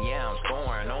dunking, yeah, I'm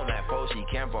scoring. On that post, she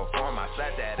can perform. I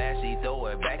slap that ass, she throw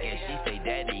it back. And she say,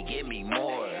 daddy, give me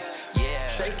more.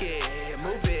 Yeah. Shake it,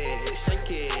 move it,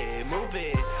 shake it, move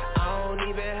it. I don't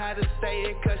even have to say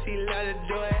it, cause she love to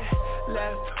do it.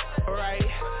 Left,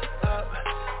 right, up,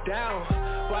 down.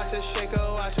 Watch her shake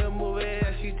her, watch her move it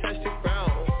as she touch the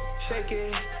ground. Shake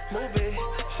it, move it,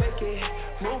 shake it,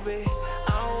 move it.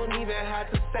 I don't even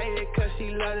have to say it, cause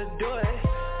she love to do it.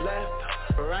 Left,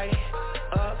 right,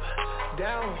 up,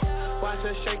 down. Watch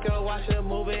her shake her, watch her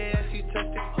move it as she touch the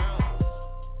ground.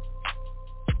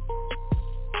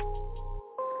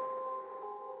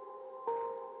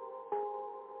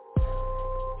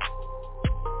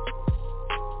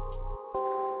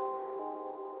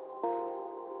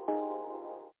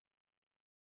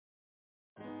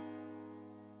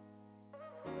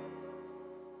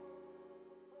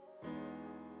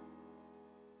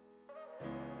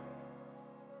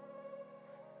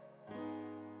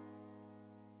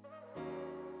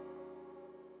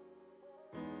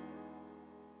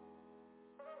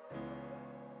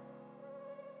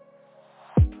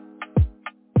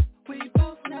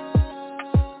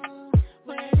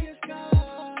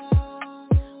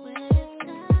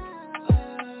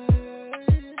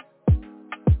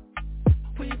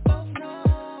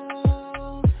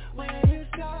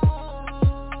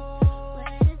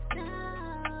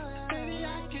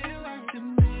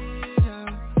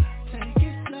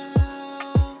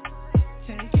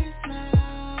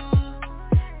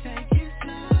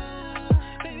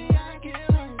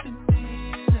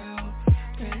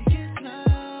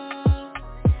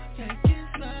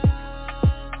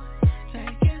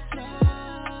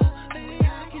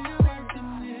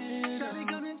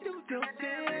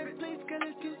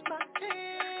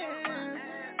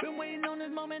 waiting on this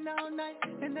moment all night,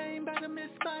 and I ain't about to miss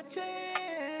my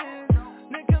chance.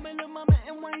 Now come in the moment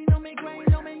and wine on me,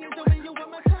 grind on me, and show me you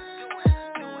want my time.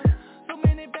 So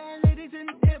many bad ladies in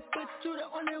here, but you the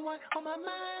only one on my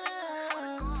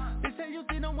mind. They say you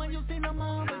see no one, you see no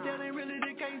more, but that ain't really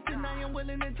the case, and I am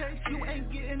willing to chase. You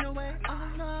ain't getting away, oh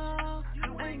no.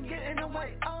 You ain't getting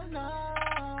away, oh no.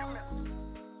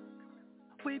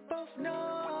 We both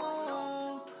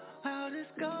know how this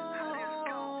goes.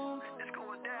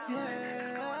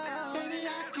 Yeah, baby, I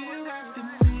can work the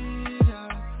meter.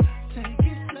 Take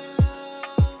it slow,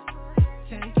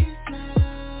 take it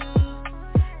slow,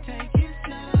 take it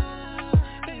slow.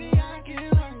 Baby, I can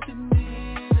work the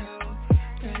meter.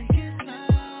 Take it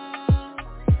slow,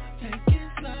 take it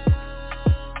slow,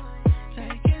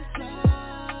 take it slow.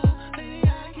 Baby, I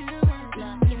can work the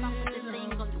meter. If I put this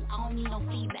thing on you, I don't need no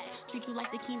feedback. Treat you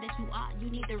like the king that you are, you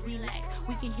need to relax.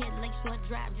 We can hit Lakeshore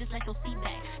Drive just like your seat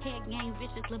back. Head game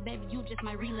vicious, little baby, you just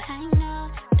might relax. I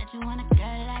know that you want a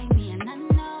girl like me, and I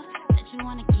know that you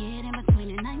wanna get in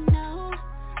between, and I know,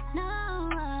 no.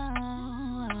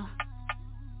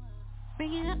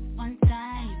 Bring it up one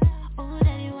time. Oh,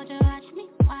 daddy, won't you watch me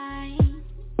whine?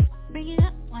 Bring it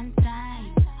up one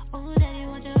time. Oh, daddy,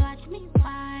 won't you watch me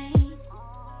whine?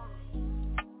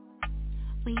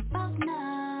 We both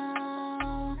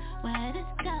know where this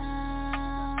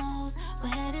goes,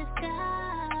 where this goes.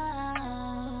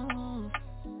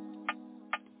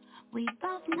 We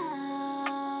both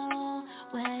know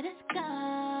where this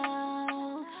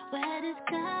goes, where this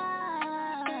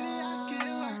goes. Baby, I can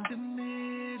work the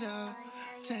middle.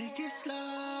 Take it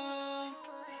slow,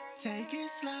 take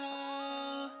it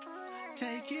slow,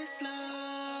 take it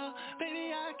slow.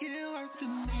 Baby, I can work the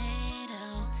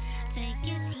middle. Take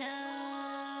it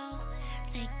slow,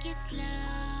 take it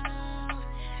slow,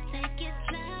 take it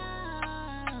slow.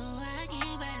 I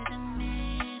can work the middle.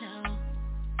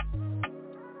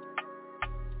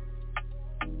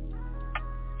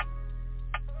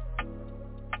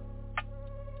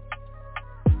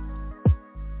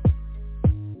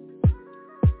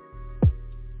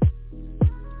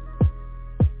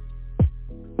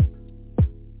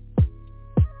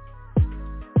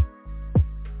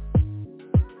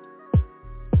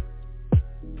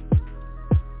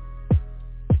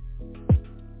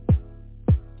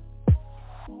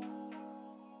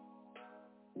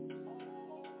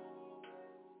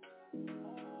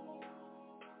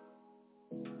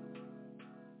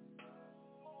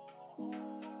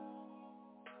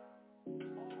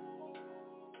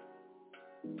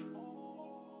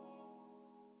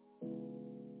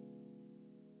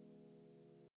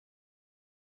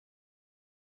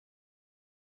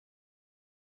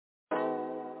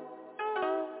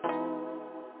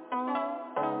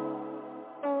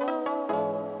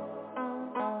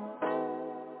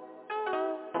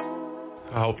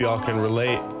 I hope y'all can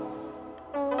relate.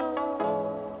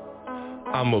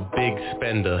 I'm a big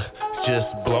spender, just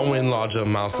blowing large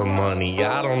amounts of money.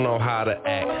 I don't know how to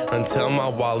act until my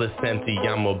wallet's empty.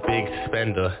 I'm a big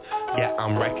spender. Yeah,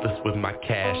 I'm reckless with my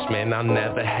cash, man, I'll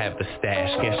never have a stash.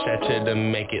 Can't stretch it to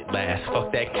make it last.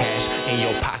 Fuck that cash in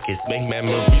your pockets, make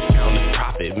memories count as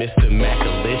profit. Mr.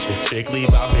 Macalicious, strictly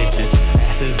about bitches.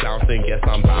 Asses bouncing, guess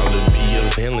I'm bound to be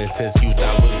a villain. Since youth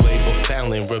I was labeled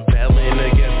felon, rebelling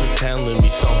against the telling me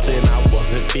something I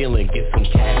wasn't feeling. Get some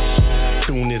cash,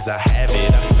 soon as I have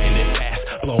it, I spend it fast.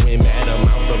 Blowing mad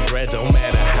amounts of bread, don't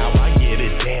matter how I get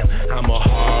it. Damn, I'm a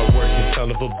hard-working son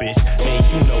of a bitch, man,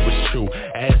 you know it's true.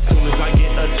 As soon as I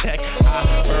get a check,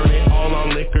 I burn it all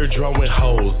on liquor, drawing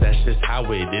hoes. That's just how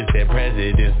it is. That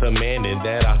president's demanding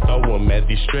that I throw them at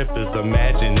these strippers,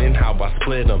 imagining how I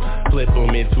split them, flip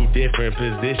them into different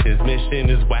positions. Mission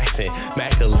is waxing,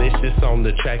 Macalicious on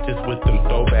the track, just with them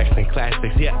throwbacks and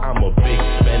classics. Yeah, I'm a big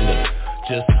spender,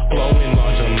 just blowing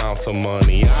large amounts of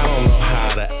money. I don't know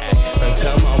how to act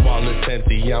until my wallet's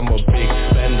empty. I'm a big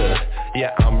spender.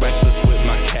 Yeah, I'm reckless with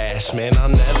my cash, man, I'll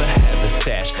never have a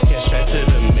stash. Can't stretch it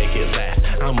to make it last.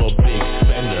 I'm a big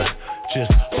spender,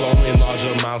 just blowing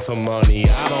large amounts of money.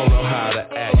 I don't know how to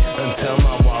act until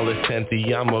my wallet's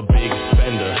empty. I'm a big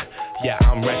spender. Yeah,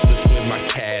 I'm reckless with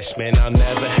my cash, man, I'll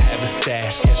never have a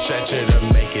stash. Can't stretch it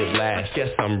to make it last. Guess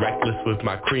I'm reckless with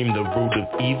my cream, the root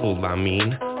of evil, I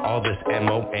mean. All this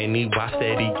M-O-N-E-Y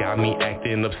said he got me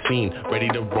acting obscene. Ready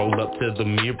to roll up to the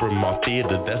Miramar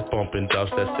Theater that's bumping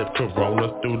dubs that sip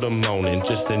Corona through the morning.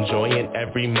 Just enjoying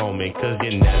every moment, cause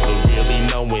you're never really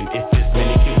knowing if this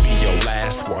minute could be your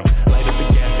last one. Light up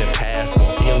the gas and pass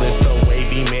on. Feeling so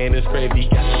wavy, man, it's gravy.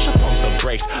 Got to pump the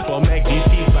brakes. But Mac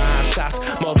DC buying shots.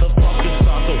 Motherfuckers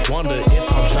start to wonder if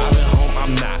I'm driving home.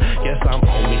 I'm not. Guess I'm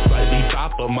only slightly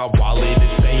top, but my wallet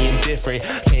is staying different.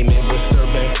 Came in with Sir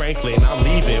Ben Franklin, I'm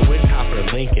leaving with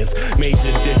Lincolns.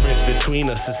 Major difference between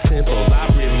us is simple, I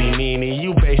really mean it.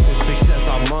 You basing success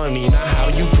on money, not how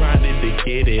you grinded to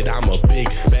get it. I'm a big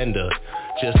spender,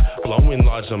 just blowing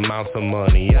large amounts of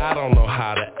money. I don't know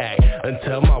how to act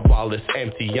until my wallet's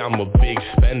empty. I'm a big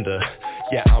spender,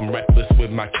 yeah, I'm reckless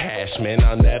with my cash, man.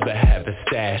 I'll never have a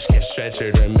stash, can't stretch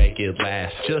it or make it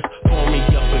last. Just pour me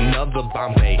up another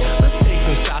Bombay, let's take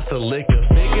some shots of liquor.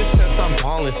 Figure since I'm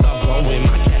ballin', stop blowing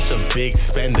my cash. A big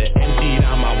spender, emptied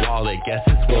out my wallet. Guess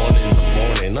it's 1 in the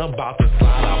morning, about to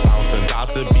slide, I'll bounce,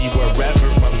 about to be wherever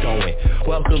I'm going.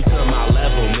 Welcome to my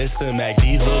level, Mr. Mac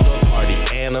Diesel, the party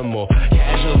animal.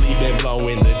 Casually been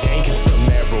blowing the dankest of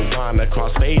marijuana,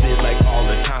 cross-faded like all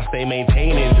the time, stay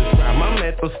maintaining this grind. My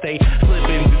mental state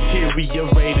slipping,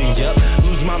 deteriorating, yup,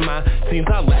 lose my mind. Seems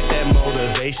I lack that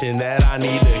motivation that I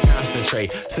need to concentrate.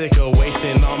 Sick of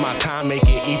wasting all my time making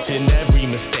each and every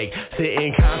mistake. Sit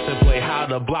and contemplate how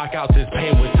to block out this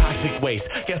pain with toxic waste.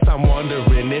 Guess I'm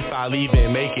wondering if I'll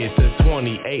even make it to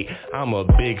 28. I'm a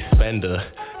big spender,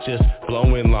 just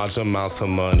blowing large amounts of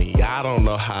money. I don't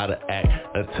know how to act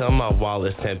until my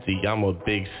wallet's empty. I'm a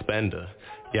big spender,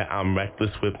 yeah, I'm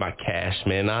reckless with my cash,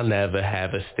 man. I'll never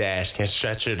have a stash, can't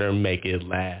stretch it or make it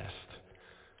last.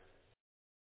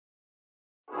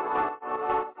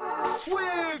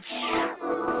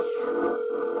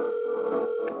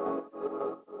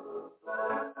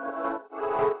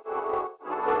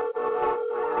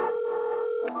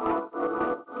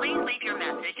 Please leave your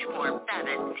message for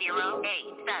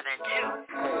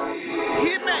 70872.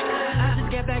 Hit me! I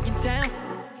just got back in town,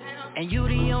 and you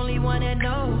the only one that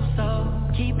knows, so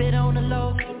keep it on the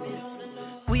low.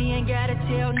 We ain't gotta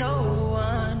tell no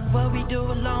one what we do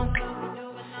alone.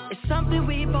 It's something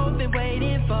we both been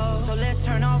waiting for, so let's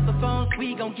turn off the phones.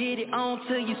 We gon' get it on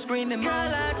till you screaming. Girl,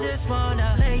 I just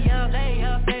wanna lay up,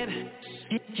 baby.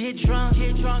 Get drunk,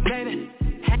 baby.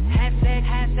 Have sex,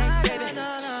 baby.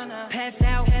 Pass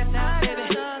out, baby.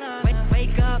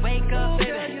 Wake up, baby.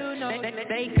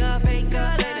 Wake up, baby.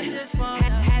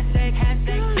 Have sex, baby.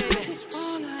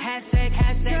 Have sex, baby.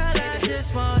 Girl, I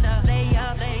just wanna lay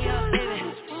up, baby.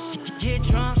 Get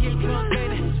drunk, baby.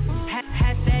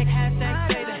 Have sex,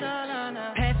 baby.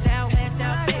 Pass out, baby.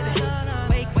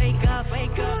 Wake up,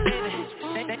 baby.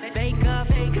 Wake up,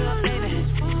 baby.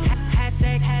 Have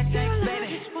sex,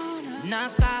 baby.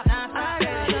 Non-stop,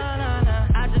 baby.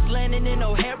 I just landed in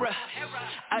O'Hara.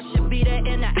 I should be there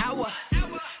in an hour.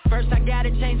 First I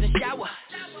gotta change the shower.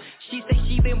 She say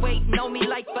she been waiting on me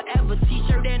like forever.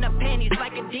 T-shirt and her panties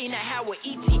like a Dina Howard.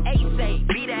 ETA say,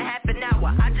 be there half an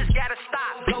hour. I just gotta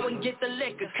stop, go and get the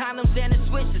liquor. Condoms and the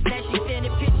switches, now she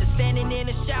sending pictures. Standing in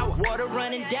the shower, water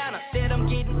running down her. Said I'm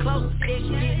getting closer, said she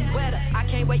getting wetter. I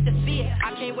can't wait to see it,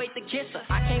 I can't wait to kiss her.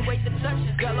 I can't wait to touch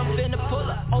her, girl I'm finna pull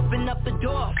her. Open up the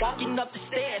door, walking up the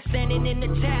stairs. Standing in the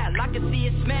towel, I can see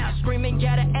her smile. Screaming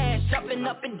got her ass, jumping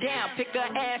up and down. Pick her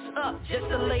ass up, just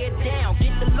to lay her down.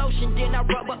 Get the lotion, then I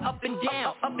rub her up and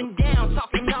down,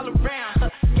 talking all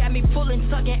around. Got me pulling,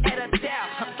 tugging at her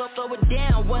towel. Throw it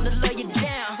down, wanna lay it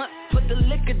down. Put the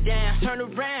liquor down, turn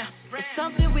around. It's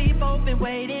something we both been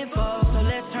waiting for, so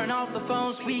let's turn off the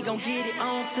phones. We gon' get it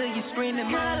on till you screaming.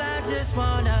 Girl, I just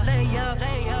wanna lay up,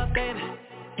 baby.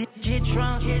 Get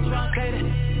drunk, baby.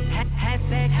 Have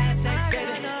sex,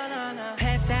 baby.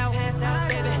 Pass out,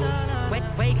 baby.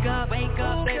 Wake up, baby. Wake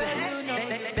up,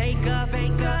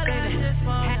 baby.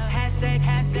 Have sex,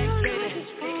 baby.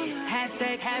 Have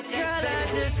sex, girl, I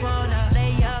just wanna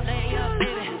lay up, baby.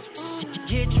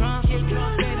 Get drunk, baby.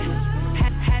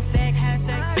 Have sex,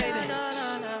 baby.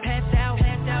 Pass out,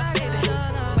 baby.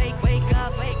 Wake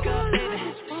up, baby. Wake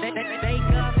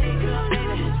up, baby.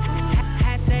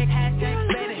 Have sex,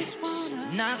 baby.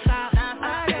 Non-stop, baby.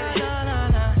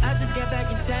 I just got back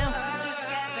in town,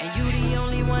 and you the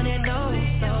only one that knows,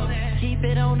 so keep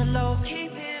it on the low.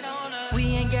 We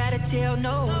ain't gotta tell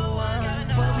no one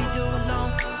what we do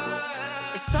alone.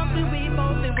 It's something we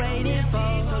both been waiting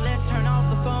for, so let's turn off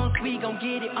the phones. We gon'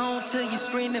 get it on till you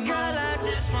screaming. Girl, I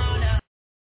just wanna.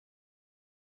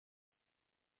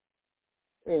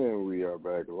 And we are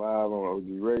back live on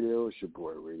OG Radio. It's your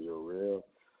boy Radio Real.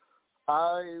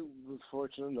 I was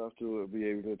fortunate enough to be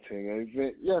able to attend an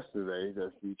event yesterday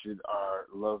that featured our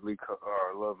lovely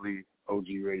OG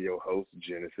Radio host,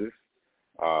 Genesis.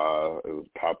 It was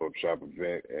a pop-up shop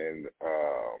event, and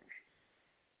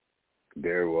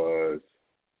there was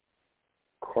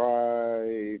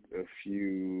quite a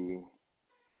few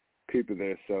people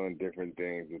there selling different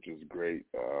things, which was great.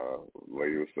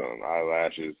 Lady was selling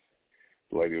eyelashes,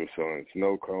 lady was selling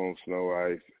snow cones, snow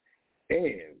ice,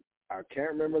 and I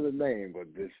can't remember the name,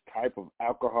 but this type of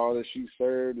alcohol that she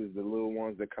served is the little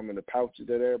ones that come in the pouches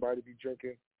that everybody be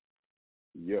drinking.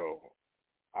 Yo,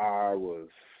 I was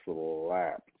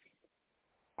slapped.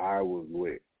 I was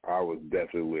lit. I was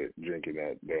definitely lit drinking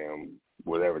that damn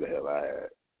whatever the hell I had.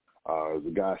 There's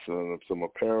a guy selling some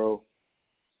apparel.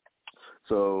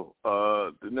 So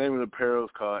the name of the apparel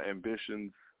is called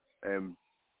Ambitious Fiend.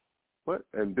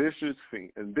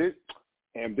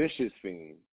 Ambitious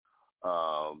Fiend.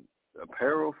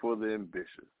 Apparel for the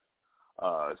ambitious.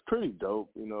 It's pretty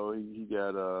dope. You know, he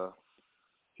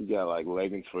got like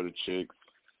leggings for the chicks.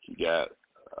 He got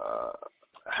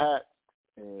hat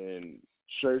and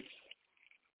shirts,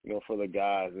 you know, for the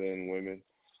guys and women.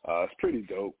 It's pretty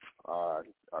dope. I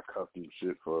custom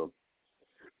shit for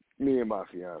me and my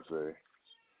fiance.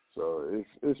 So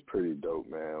it's pretty dope,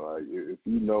 man. Like, if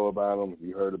you know about him, if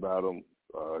you heard about him,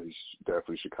 he's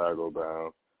definitely Chicago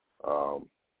bound.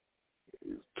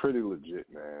 He's pretty legit,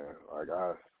 man. Like,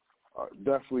 I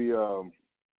definitely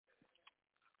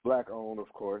black owned,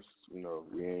 of course. You know,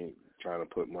 we ain't trying to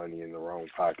put money in the wrong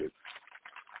pocket.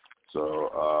 So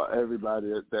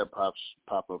everybody at that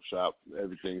pop-up shop,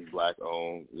 everything's black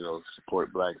owned. You know,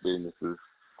 support black businesses,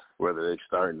 whether they're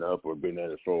starting up or been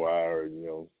at it for a while, or, you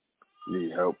know,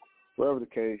 need help, whatever the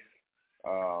case.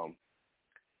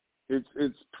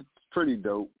 It's pretty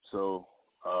dope. So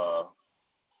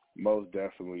most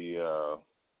definitely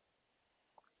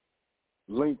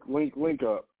link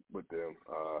up with them.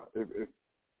 If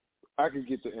I could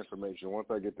get the information, once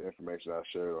I get the information, I'll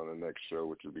share it on the next show,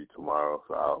 which will be tomorrow.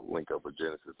 So I'll link up with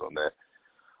Genesis on that.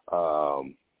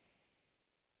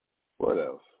 What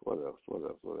else?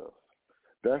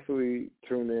 Definitely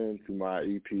tune in to my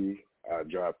EP. I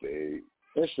dropped a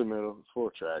instrumental,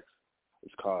 4 tracks.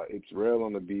 It's called It's Rail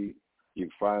on the Beat. You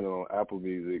can find it on Apple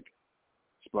Music,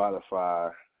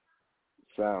 Spotify,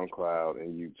 SoundCloud,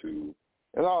 and YouTube,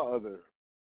 and all other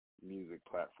music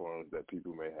platforms that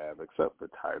people may have, except for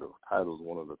Tidal. Tidal's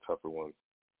one of the tougher ones.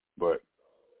 But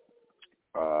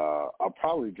I'll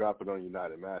probably drop it on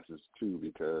United Masses, too,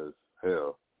 because,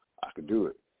 hell, I could do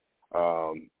it.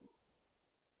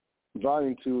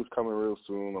 Volume 2 is coming real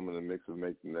soon. I'm in the mix of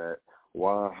making that.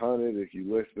 100, if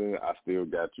you listen, I still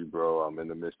got you, bro. I'm in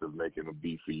the midst of making a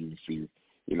beat for you to see,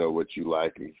 you know, what you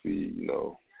like, and see, you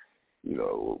know,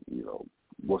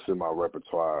 what's in my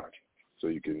repertoire, so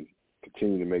you can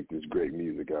continue to make this great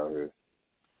music out here.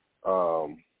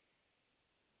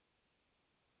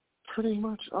 Pretty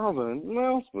much all the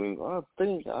announcements. I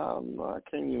think I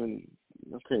can't even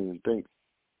think.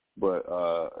 But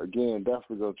again,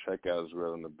 definitely go check out It's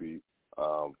Rail on the Beat.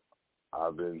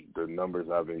 The numbers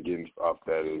I've been getting off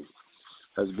that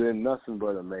has been nothing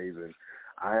but amazing.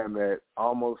 I am at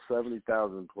almost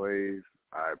 70,000 plays.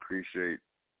 I appreciate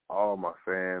all my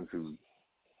fans who've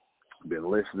been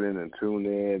listening and tuned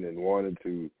in and wanted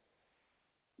to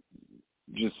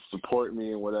just support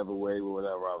me in whatever way,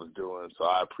 whatever I was doing. So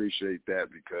I appreciate that,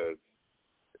 because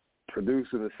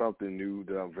producing is something new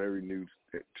that I'm very new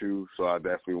to. So I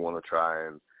definitely want to try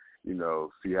and, you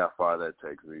know, see how far that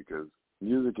takes me, because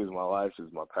music is my life,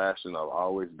 it's my passion. I've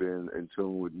always been in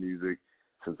tune with music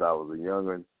since I was a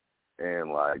youngin',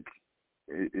 and like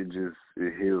it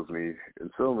heals me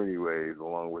in so many ways,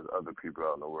 along with other people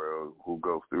out in the world who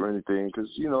go through anything, because,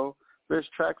 you know, there's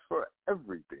tracks for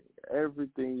everything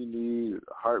you need.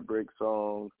 Heartbreak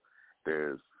songs,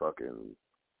 there's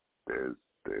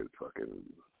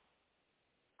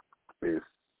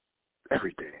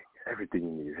everything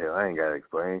you need. Hell, I ain't gotta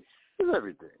explain. It's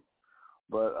everything.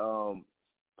 But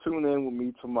tune in with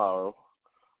me tomorrow.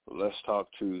 Let's Talk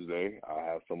Tuesday. I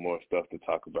have some more stuff to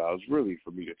talk about. It's really for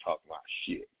me to talk my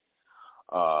shit.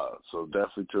 So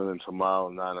definitely tune in tomorrow,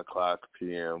 9:00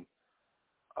 p.m.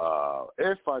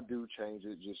 If I do change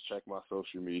it, just check my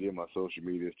social media. My social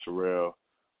media is Terrell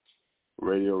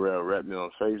Radio Rail. Rep me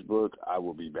on Facebook. I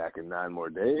will be back in 9 more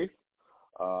days.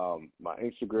 My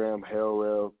Instagram,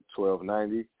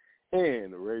 HellRail1290,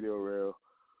 and Radio Rail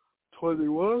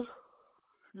 21.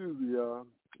 Excuse me, y'all.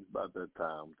 It's about that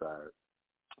time. I'm tired.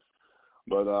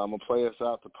 But I'm going to play us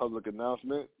out the public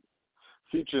announcement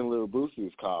featuring Lil Boosie.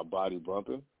 It's called Body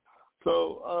Bumping.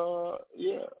 So,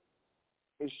 yeah,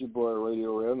 it's your boy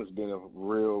Radio Rail, and it's been a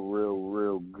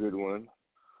real good one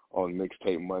on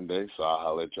Mixtape Monday. So I'll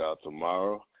holler at y'all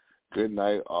tomorrow. Good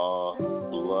night, all.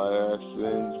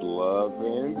 Blessings, love,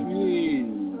 and peace.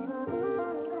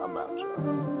 I'm out,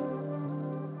 y'all.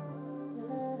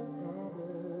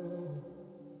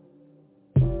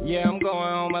 Yeah, I'm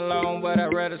going home alone, but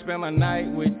I'd rather spend my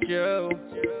night with you.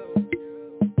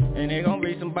 And there gon'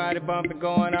 be somebody bumping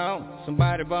going on.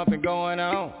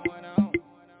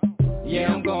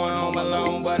 Yeah, I'm going home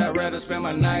alone, but I'd rather spend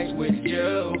my night with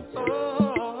you.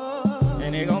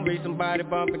 And there gon' be somebody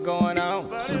bumping going on.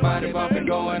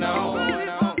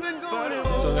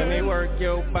 So So let me work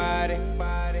your body,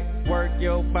 work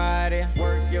your body,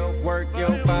 work your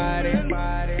body,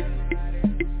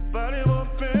 body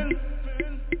bumping,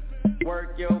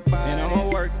 work your body, and I'ma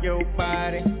work your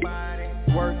body,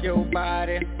 work your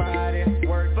body,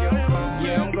 work your body.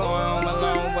 Yeah, I'm going home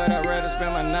alone, but I'd rather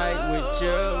spend my night with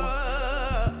you.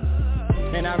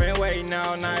 And I've been waiting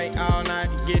all night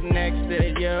to get next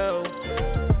to you.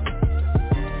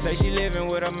 Say she living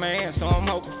with a man, so I'm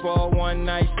hoping for a one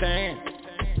night stand.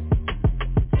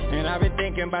 And I've been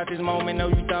thinking about this moment, know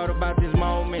you thought about this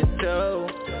moment too.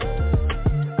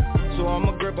 So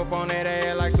I'ma grip up on that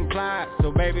ass like some pliers.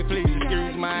 So baby, please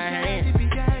excuse my hand.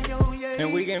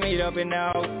 And we can meet up in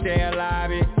the hotel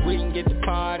lobby. We can get the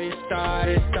party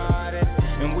started.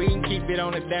 And we can keep it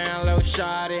on the down low,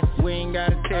 shawty. We ain't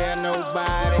gotta tell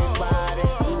nobody.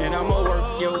 And I'ma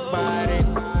work your body,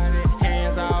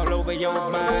 hands all over your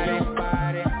body.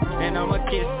 And I'ma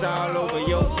kiss all over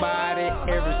your body,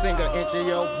 every single inch of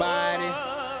your body.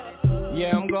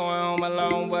 Yeah, I'm going home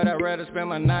alone, but I'd rather spend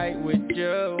my night with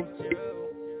you.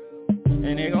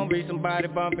 And there gon' be somebody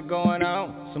bumping going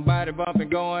on, somebody bumping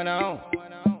going on.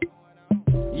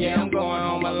 Yeah, I'm going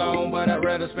home alone, but I'd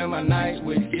rather spend my night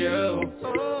with you.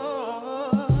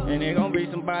 And there gon' be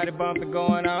somebody bumping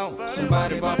going on,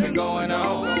 somebody bumping going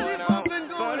on.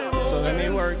 So let me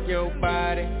work your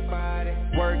body,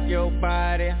 work your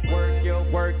body, work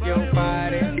your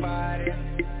body,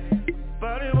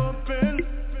 body bumping.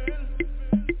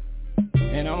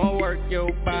 And I'ma work your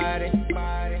body,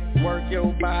 work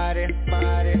your body,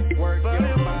 work your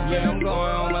body. Yeah, I'm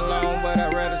going home alone, but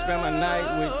I'd rather spend my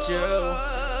night with you.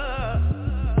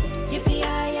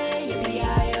 Yippee-yi-yay,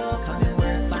 yippee-yi-yo, come and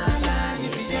work my body.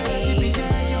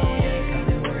 Yippee-yi-yay, come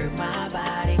and work my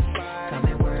body, come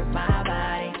and work my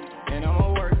body. And I'ma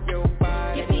work your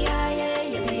body.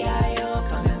 Yippee-yi-yay, yippee-yi-yo,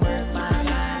 come and work my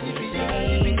body.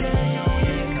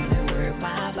 Yippee-yi-yay, come and work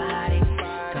my body,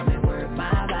 come and work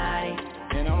my body.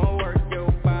 And I'ma work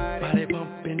your body. Body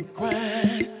bump and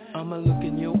grind, I'ma look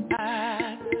in your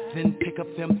eyes, then pick up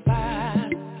them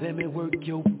thighs. Let me work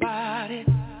your body,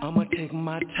 I'ma take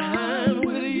my time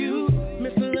with you.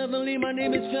 Mr. Lovely, my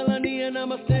name is Felony and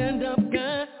I'm a stand-up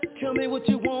guy. Tell me what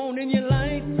you want in your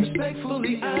life,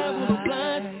 respectfully I will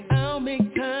oblige. I'll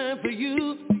make time for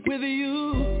you, with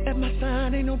you. At my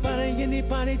side ain't nobody,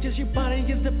 anybody, just your body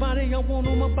is the body I want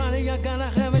on my body. I gotta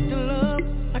have it to love.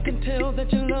 I can tell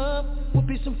that your love will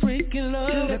be some freaking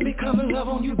love. Let me come and love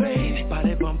on you, baby.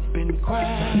 Body bump and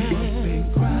cry,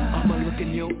 I'ma look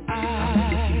in your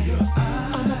eyes,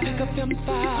 I'ma pick up them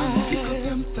thighs.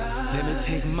 Let me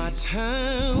take my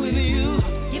time with you.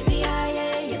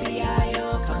 Yippee-yi-yay,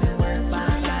 yippee-yi-yo, come and work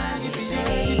my body.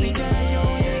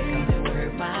 Yippee-yi-yay, come and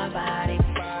work my body,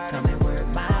 come and work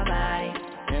my body.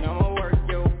 And I'ma work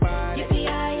your body.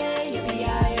 Yippee-yi-yay,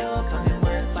 yippee-yi-yo, come and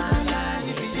work my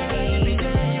body.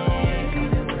 Yippee-yi-yay,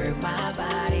 come and work my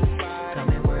body, come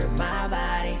and work my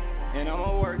body. And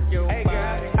I'ma work your body. Hey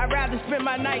girl, I'd rather spend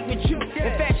my night with you.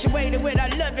 Infatuated with her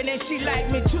loving and she like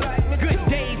me too. Good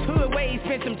days, hood ways,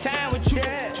 spend some time with you.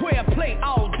 12 play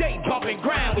all day, bump and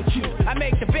grind with you. I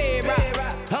make the bed rock,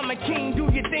 I'm a king, do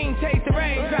your thing, taste the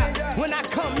raindrop. When I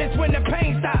come, that's when the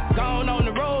pain stops. Gone on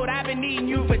the road, I've been needing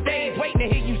you for days, waiting to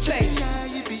hear you say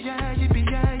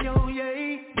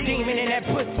demon in that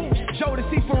pussy. Show to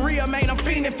see for real, man, I'm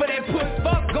feeling for that pussy.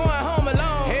 Fuck going home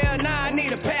alone, hell nah, I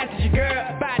need a passenger,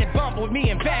 girl. Body bump with me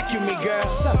and vacuum me,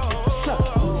 girl. Suck,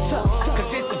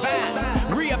 cause it's a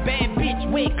vibe. Real bad bitch,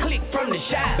 wet click from the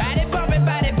shot. Body bumping,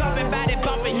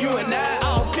 you and I.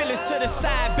 All feelings to the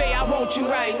side, babe, I want you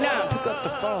right now. Pick up the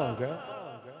phone, girl.